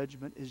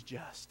 judgment is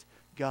just.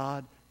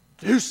 God,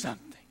 do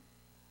something.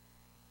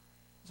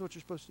 That's what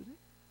you're supposed to do.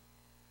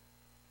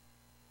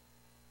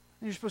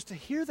 And you're supposed to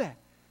hear that.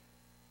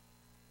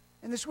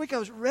 And this week I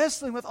was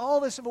wrestling with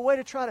all this of a way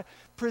to try to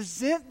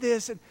present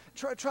this and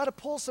try to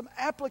pull some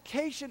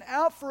application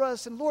out for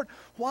us. And Lord,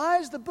 why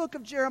is the book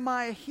of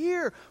Jeremiah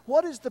here?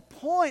 What is the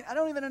point? I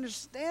don't even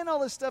understand all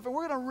this stuff. And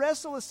we're going to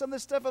wrestle with some of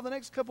this stuff over the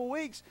next couple of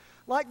weeks.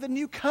 Like the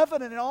new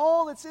covenant and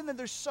all that's in there.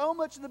 There's so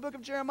much in the book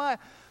of Jeremiah.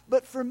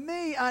 But for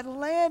me, I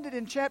landed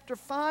in chapter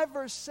 5,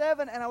 verse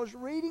 7. And I was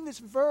reading this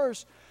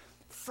verse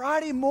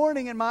Friday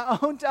morning in my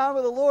own time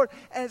with the Lord.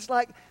 And it's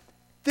like,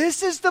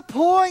 this is the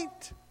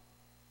point.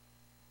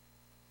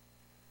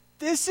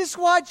 This is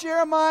why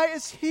Jeremiah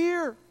is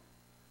here.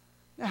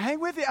 Now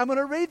hang with me. I'm going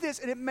to read this,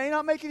 and it may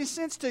not make any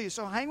sense to you.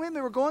 So hang with me.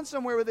 We're going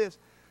somewhere with this.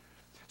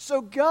 So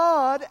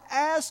God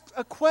asked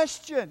a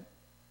question.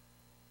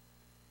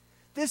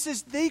 This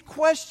is the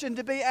question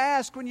to be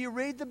asked when you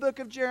read the book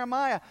of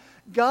Jeremiah.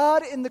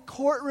 God in the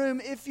courtroom,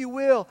 if you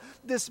will,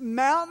 this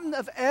mountain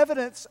of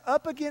evidence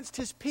up against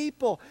His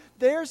people.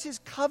 There's His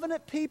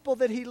covenant people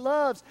that He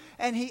loves.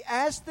 And He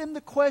asked them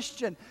the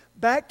question.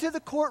 Back to the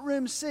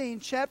courtroom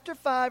scene, chapter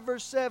 5,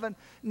 verse 7,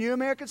 New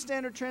American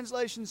Standard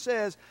Translation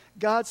says,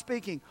 God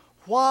speaking,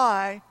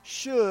 "Why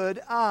should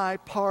I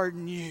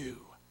pardon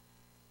you?"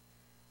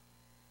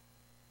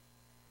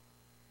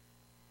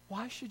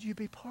 Why should you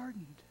be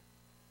pardoned?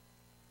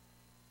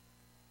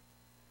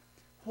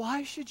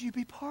 Why should you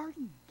be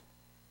pardoned?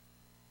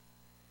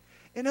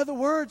 In other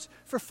words,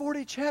 for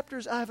 40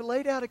 chapters, I've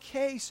laid out a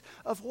case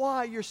of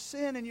why your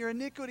sin and your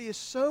iniquity is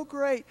so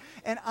great,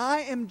 and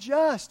I am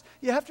just.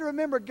 You have to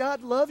remember,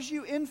 God loves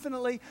you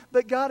infinitely,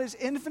 but God is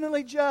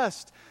infinitely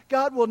just.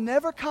 God will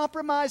never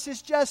compromise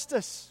His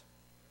justice.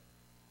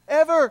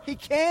 Ever. He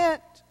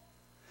can't.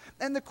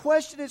 And the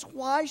question is,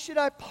 why should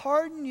I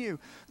pardon you?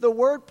 The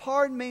word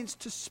pardon means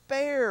to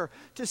spare,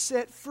 to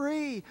set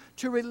free,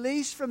 to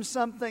release from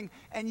something.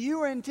 And you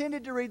are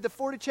intended to read the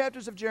 40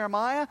 chapters of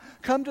Jeremiah,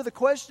 come to the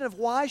question of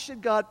why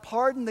should God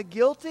pardon the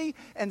guilty,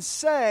 and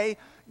say,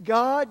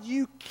 God,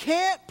 you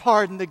can't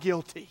pardon the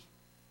guilty.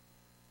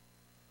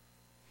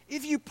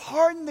 If you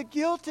pardon the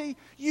guilty,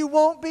 you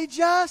won't be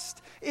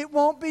just. It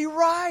won't be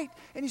right.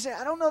 And you say,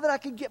 I don't know that I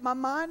can get my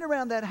mind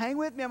around that. Hang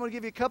with me. I'm going to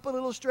give you a couple of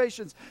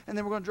illustrations, and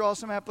then we're going to draw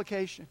some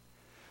application.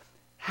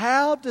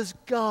 How does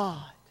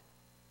God,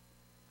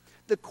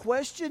 the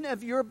question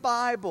of your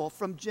Bible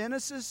from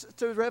Genesis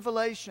to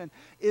Revelation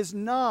is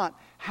not,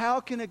 how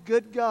can a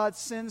good God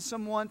send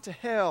someone to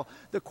hell?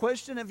 The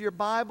question of your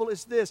Bible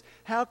is this: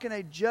 how can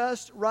a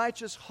just,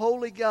 righteous,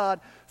 holy God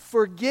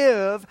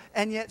forgive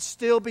and yet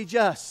still be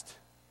just?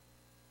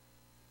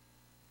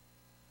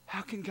 How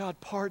can God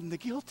pardon the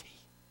guilty?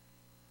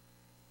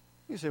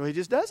 You say, well, He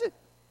just does it.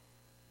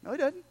 No, He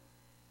doesn't.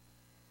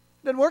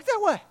 It doesn't work that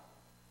way.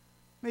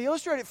 Let me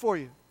illustrate it for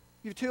you.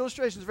 I'll give you two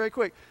illustrations very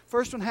quick.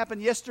 First one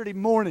happened yesterday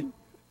morning.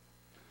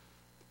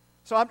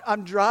 So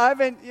I'm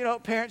driving,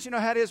 parents, you know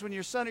how it is when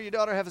your son or your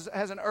daughter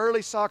has an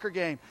early soccer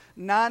game,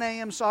 9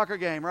 a.m. soccer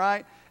game,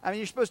 right? I mean,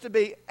 you're supposed to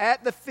be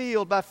at the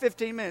field by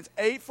 15 minutes,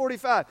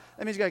 8:45.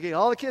 That means you got to get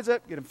all the kids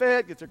up, get them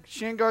fed, get their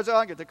shin guards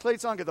on, get their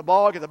cleats on, get the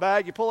ball, get the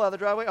bag. You pull out of the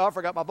driveway. Oh, I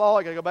forgot my ball.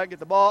 I got to go back and get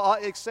the ball,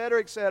 et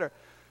cetera, et cetera.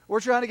 We're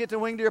trying to get to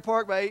Wing Deer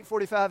Park by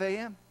 8:45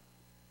 a.m.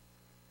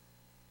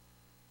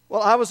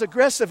 Well, I was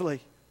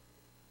aggressively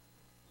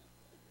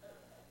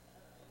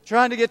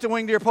trying to get to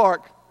Wing Deer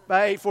Park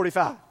by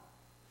 8:45.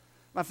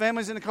 My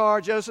family's in the car.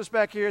 Joseph's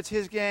back here. It's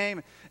his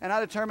game. And I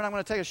determined I'm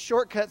going to take a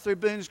shortcut through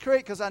Boone's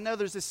Creek because I know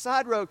there's this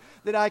side road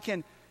that I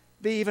can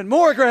be even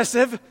more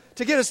aggressive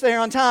to get us there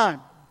on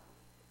time.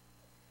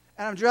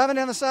 And I'm driving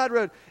down the side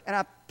road, and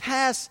I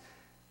pass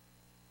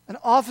an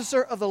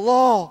officer of the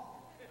law.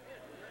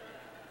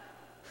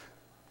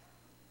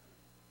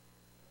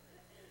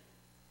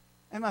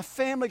 And my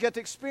family got to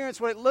experience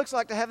what it looks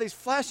like to have these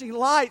flashing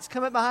lights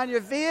come up behind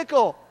your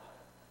vehicle.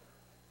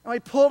 And we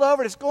pulled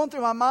over, and it's going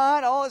through my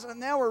mind, all this, and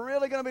now we're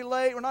really going to be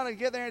late. We're not going to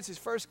get there. It's his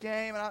first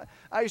game. And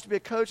I used to be a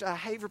coach. I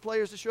hate for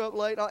players to show up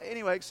late.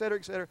 Anyway, et cetera,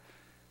 et cetera.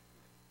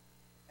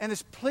 And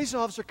this police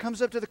officer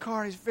comes up to the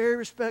car, and he's very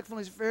respectful,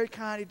 and he's very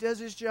kind. He does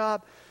his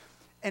job.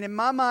 And in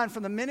my mind,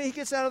 from the minute he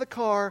gets out of the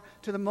car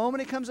to the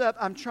moment he comes up,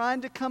 I'm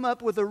trying to come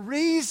up with a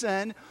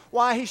reason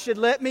why he should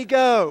let me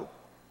go.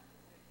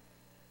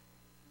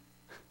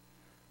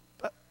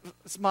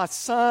 It's my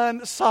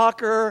son,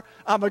 soccer.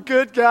 I'm a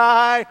good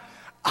guy.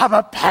 I'm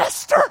a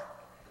pastor.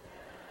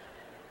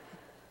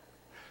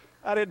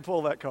 I didn't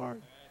pull that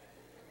card.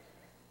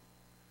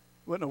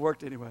 Wouldn't have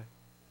worked anyway.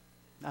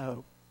 I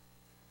hope.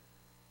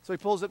 So he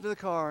pulls up to the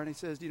car and he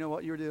says, "Do you know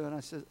what you were doing?"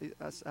 I said,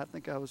 I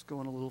think I was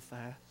going a little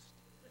fast.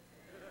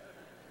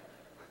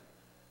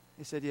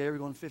 He said, "Yeah, you were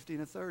going 15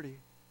 to 30.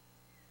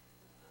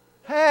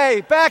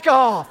 Hey, back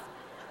off.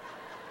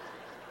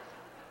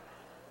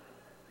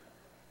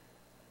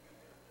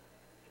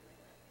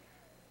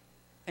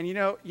 And you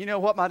know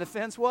what my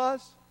defense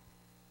was?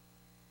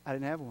 I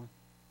didn't have one.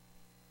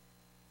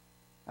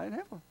 I didn't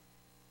have one.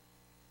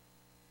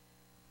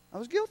 I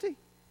was guilty.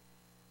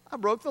 I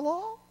broke the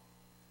law.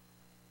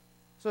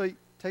 So he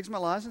takes my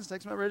license,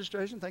 takes my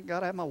registration. Thank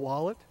God I have my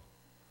wallet.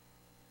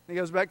 And he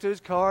goes back to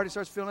his car and he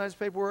starts filling out his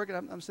paperwork.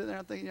 And I'm sitting there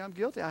and I'm thinking, I'm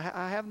guilty.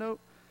 I have no...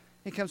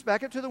 He comes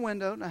back up to the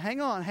window. Now,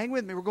 hang on. Hang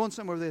with me. We're going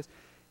somewhere with this.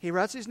 He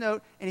writes his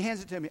note and he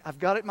hands it to me. I've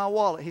got it in my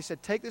wallet. He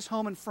said, "Take this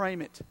home and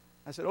frame it."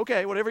 I said,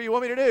 "Okay, whatever you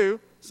want me to do."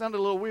 It sounded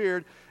a little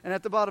weird. And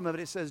at the bottom of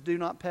it, it says, "Do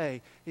not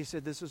pay." He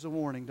said, "This is a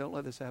warning. Don't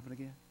let this happen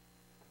again."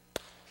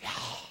 Yeah.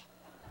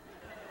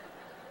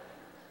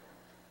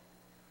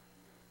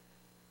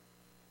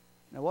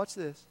 Now watch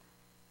this.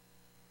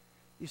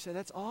 You say,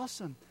 "That's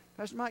awesome.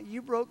 Pastor Mike,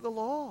 you broke the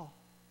law."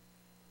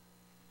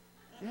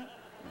 Yeah.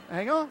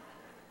 Hang on.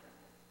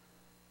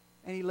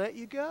 And he let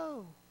you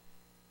go.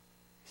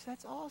 He said,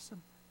 "That's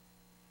awesome.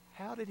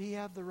 how did He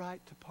have the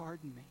right to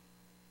pardon me?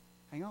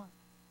 Hang on.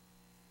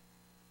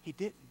 He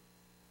didn't.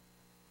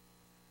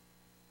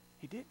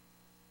 He didn't.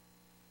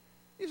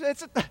 He said,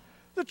 it's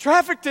a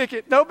traffic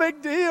ticket. No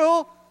big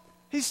deal.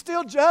 He's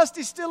still just.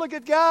 He's still a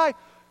good guy.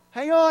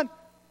 Hang on.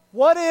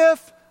 What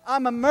if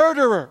I'm a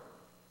murderer?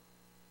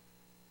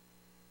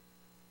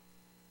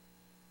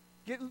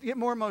 Get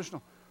more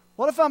emotional.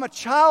 What if I'm a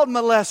child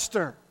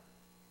molester?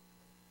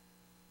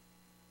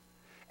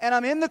 And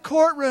I'm in the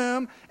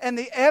courtroom and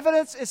the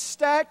evidence is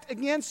stacked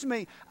against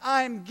me.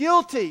 I'm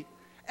guilty.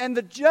 And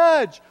the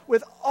judge,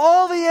 with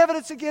all the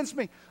evidence against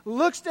me,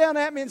 looks down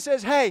at me and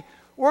says, hey,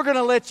 we're going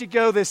to let you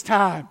go this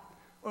time.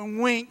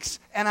 And winks,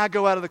 and I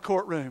go out of the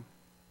courtroom.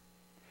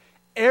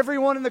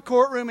 Everyone in the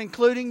courtroom,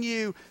 including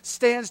you,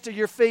 stands to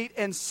your feet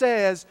and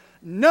says,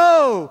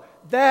 no,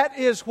 that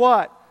is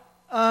what?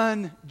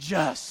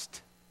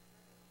 Unjust.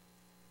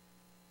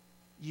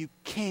 You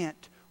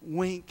can't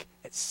wink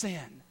at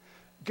sin.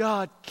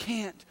 God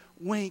can't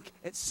wink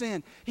at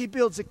sin. He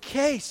builds a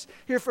case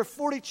here for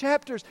 40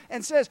 chapters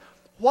and says,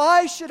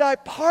 why should I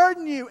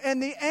pardon you?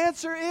 And the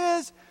answer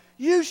is,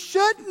 you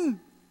shouldn't. You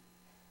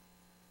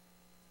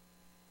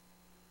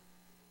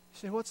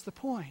say, what's the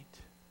point?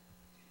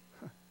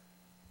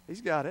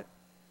 He's got it.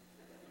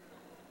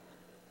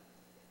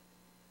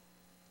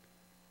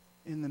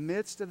 In the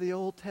midst of the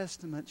Old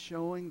Testament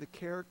showing the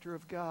character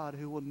of God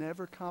who will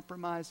never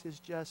compromise His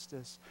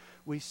justice,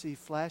 we see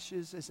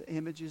flashes as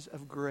images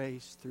of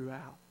grace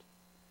throughout.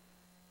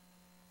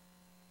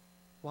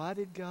 Why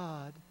did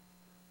God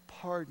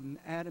pardon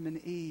Adam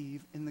and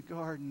Eve in the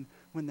garden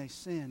when they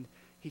sinned?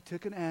 He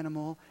took an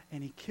animal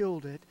and He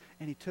killed it,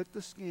 and He took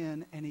the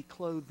skin and He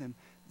clothed them.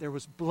 There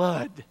was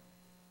blood.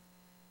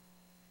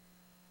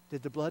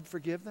 Did the blood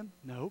forgive them?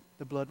 No.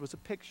 The blood was a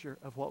picture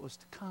of what was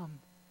to come.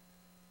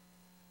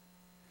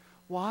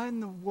 Why in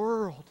the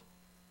world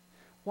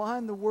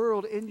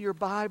in your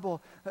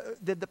Bible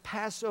did the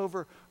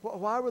Passover,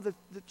 why were the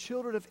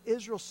children of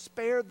Israel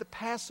spared the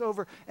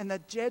Passover and the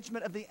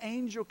judgment of the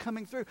angel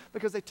coming through?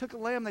 Because they took a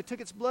lamb, they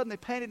took its blood, and they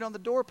painted it on the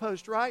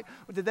doorpost, right?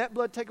 Or did that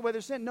blood take away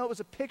their sin? No, it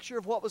was a picture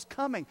of what was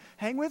coming.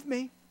 Hang with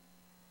me.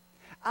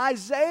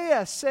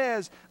 Isaiah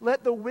says,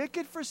 let the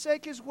wicked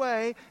forsake his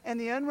way, and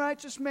the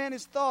unrighteous man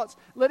his thoughts.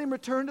 Let him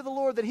return to the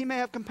Lord, that He may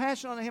have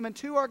compassion on him, and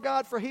to our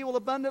God, for He will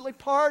abundantly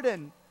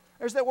pardon.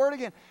 There's that word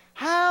again.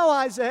 How,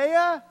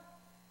 Isaiah?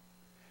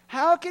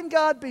 How can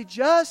God be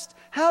just?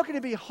 How can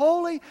He be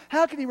holy?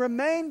 How can He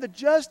remain the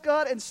just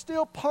God and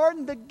still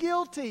pardon the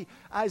guilty?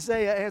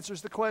 Isaiah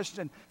answers the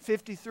question.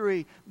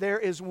 53, there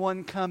is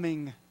one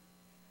coming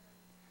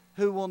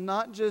who will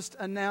not just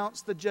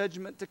announce the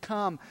judgment to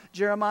come.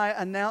 Jeremiah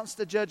announced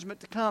the judgment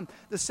to come.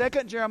 The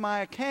second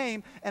Jeremiah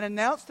came and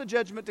announced the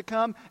judgment to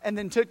come and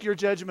then took your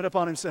judgment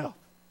upon Himself.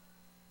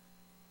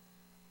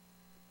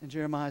 And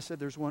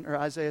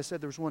Isaiah said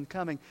there's one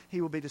coming.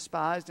 He will be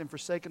despised and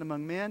forsaken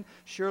among men.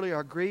 Surely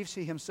our griefs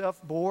He Himself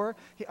bore.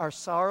 Our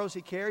sorrows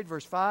He carried.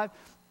 Verse 5.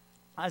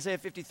 Isaiah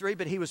 53,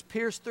 but He was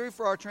pierced through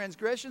for our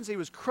transgressions. He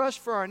was crushed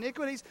for our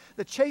iniquities.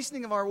 The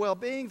chastening of our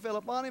well-being fell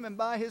upon Him, and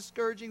by His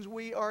scourgings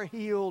we are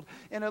healed.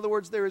 In other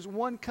words, there is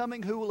one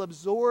coming who will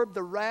absorb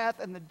the wrath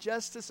and the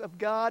justice of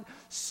God,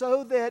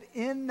 so that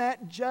in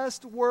that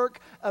just work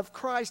of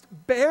Christ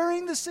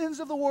bearing the sins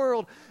of the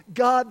world,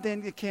 God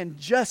then can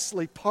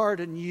justly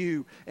pardon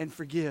you and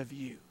forgive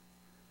you.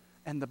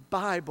 And the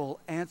Bible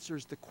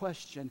answers the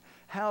question,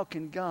 how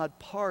can God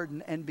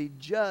pardon and be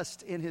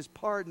just in His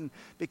pardon?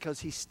 Because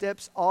He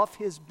steps off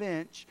His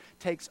bench,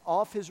 takes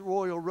off His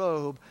royal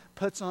robe,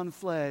 puts on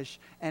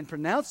flesh, and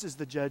pronounces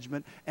the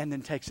judgment, and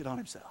then takes it on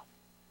Himself.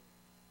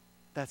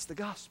 That's the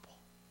gospel.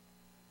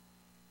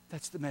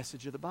 That's the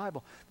message of the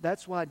Bible.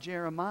 That's why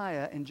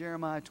Jeremiah in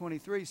Jeremiah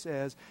 23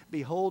 says,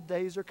 behold,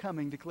 days are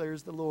coming,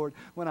 declares the Lord,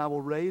 when I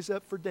will raise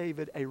up for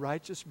David a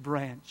righteous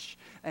branch,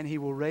 and he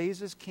will raise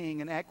his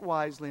king and act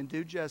wisely and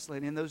do justly.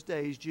 And in those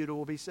days, Judah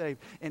will be saved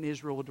and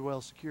Israel will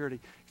dwell securely.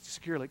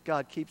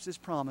 God keeps His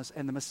promise,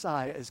 and the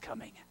Messiah is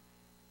coming.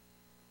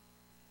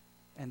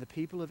 And the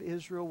people of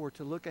Israel were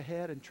to look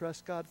ahead and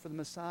trust God for the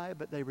Messiah,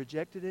 but they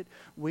rejected it.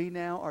 We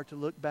now are to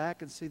look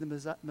back and see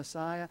the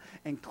Messiah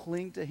and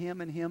cling to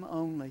Him and Him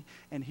only.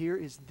 And here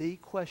is the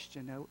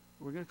question. Now,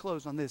 we're going to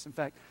close on this. In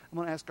fact, I'm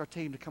going to ask our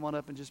team to come on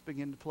up and just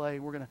begin to play.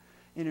 We're going to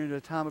enter into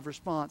a time of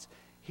response.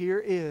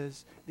 Here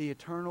is the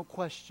eternal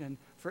question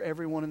for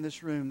everyone in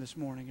this room this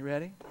morning. You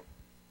ready?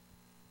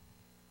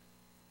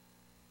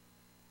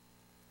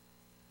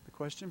 The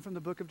question from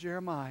the book of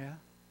Jeremiah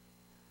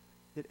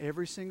that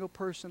every single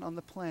person on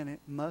the planet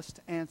must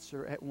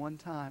answer at one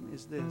time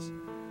is this.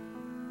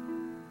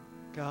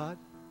 God,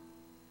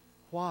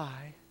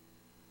 why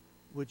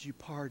would you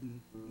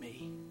pardon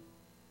me?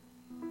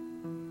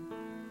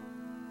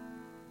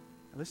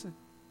 Now listen.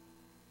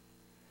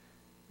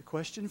 The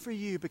question for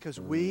you, because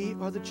we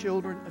are the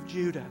children of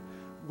Judah.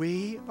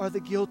 We are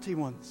the guilty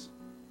ones.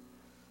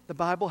 The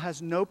Bible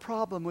has no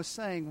problem with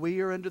saying we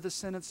are under the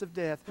sentence of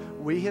death.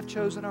 We have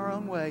chosen our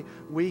own way.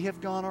 We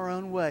have gone our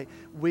own way.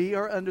 We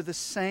are under the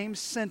same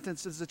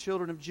sentence as the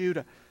children of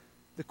Judah.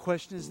 The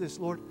question is this,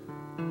 Lord,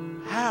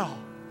 how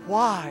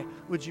Why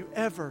would you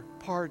ever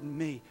pardon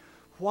me?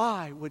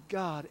 Why would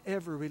God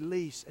ever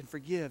release and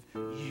forgive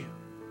you?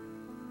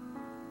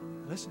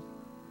 Listen.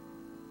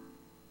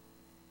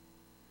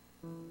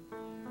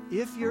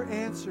 If your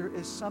answer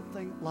is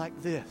something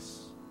like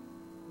this,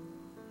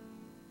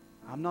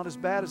 I'm not as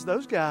bad as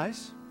those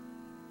guys,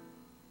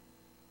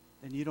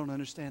 then you don't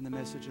understand the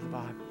message of the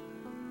Bible.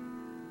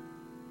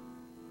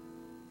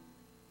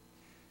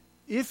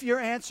 If your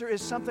answer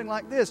is something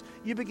like this,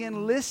 you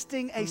begin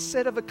listing a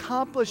set of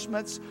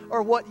accomplishments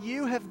or what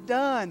you have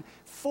done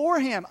for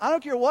Him. I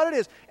don't care what it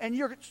is. And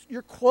you're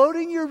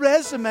quoting your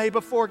resume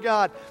before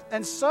God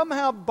and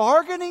somehow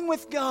bargaining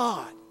with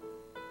God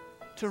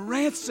to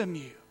ransom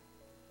you,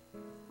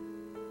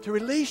 to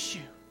release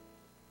you.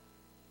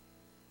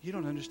 You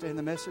don't understand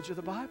the message of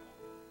the Bible.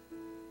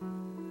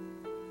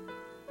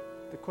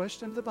 The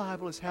question of the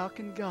Bible is, how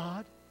can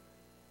God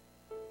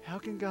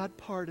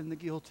pardon the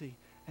guilty?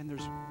 And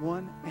there's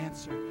one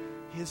answer.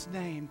 His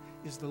name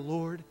is the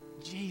Lord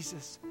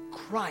Jesus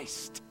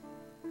Christ.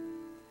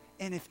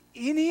 And if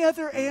any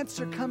other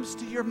answer comes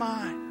to your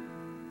mind,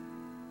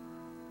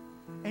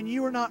 and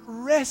you are not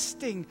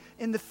resting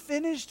in the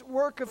finished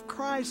work of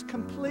Christ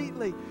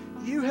completely,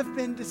 you have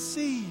been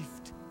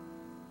deceived.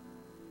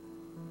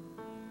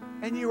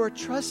 And you are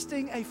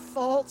trusting a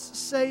false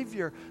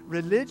Savior.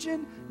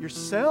 Religion,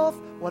 yourself,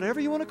 whatever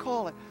you want to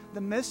call it.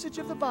 The message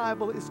of the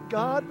Bible is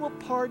God will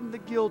pardon the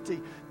guilty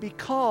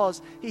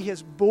because He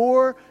has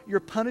bore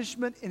your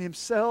punishment in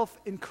Himself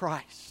in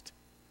Christ.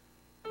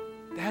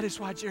 That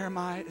is why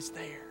Jeremiah is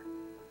there.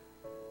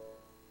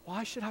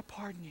 Why should I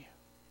pardon you?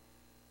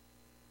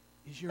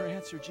 Is your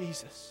answer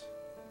Jesus?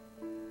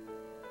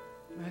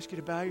 I ask you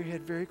to bow your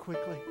head very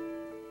quickly.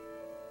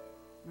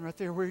 And right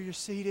there where you're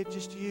seated,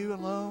 just you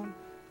alone.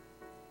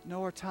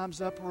 No, our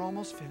time's up. We're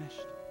almost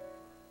finished.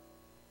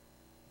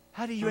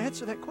 How do you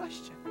answer that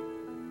question?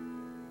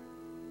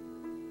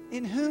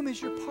 In whom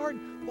is your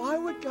pardon? Why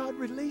would God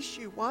release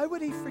you? Why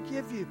would He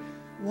forgive you?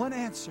 One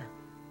answer.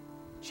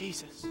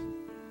 Jesus.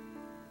 And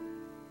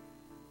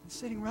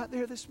sitting right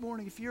there this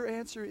morning, if your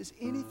answer is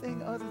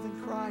anything other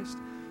than Christ,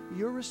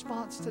 your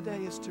response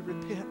today is to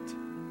repent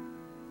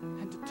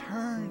and to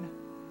turn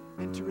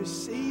and to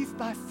receive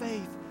by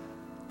faith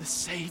the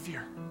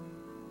Savior,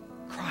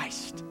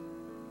 Christ.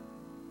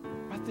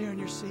 Right there in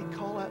your seat,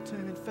 call out to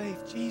Him in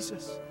faith.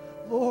 Jesus,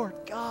 Lord,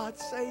 God,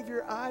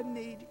 Savior, I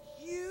need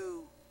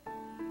You.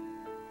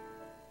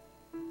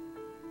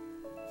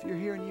 If you're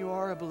here and you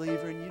are a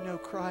believer and you know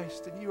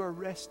Christ and you are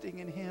resting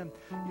in Him,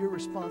 your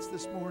response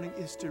this morning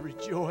is to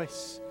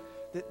rejoice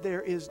that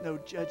there is no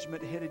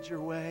judgment headed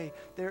your way.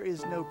 There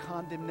is no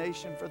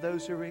condemnation for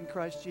those who are in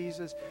Christ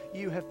Jesus.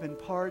 You have been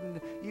pardoned.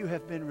 You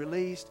have been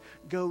released.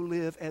 Go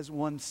live as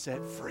one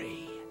set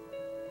free.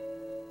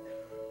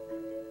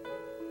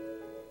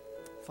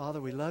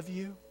 Father, we love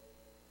You.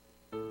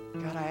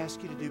 God, I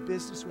ask You to do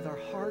business with our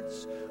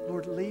hearts.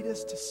 Lord, lead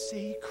us to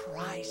see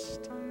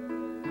Christ,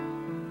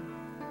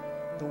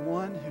 the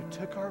one who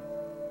took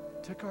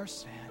our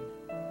sin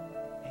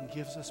and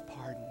gives us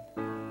pardon,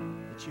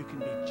 that You can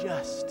be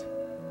just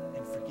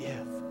and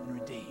forgive and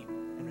redeem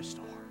and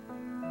restore.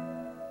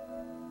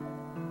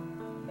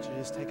 Would you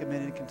just take a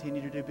minute and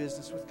continue to do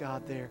business with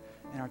God there,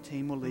 and our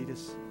team will lead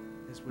us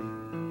as we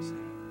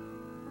sing.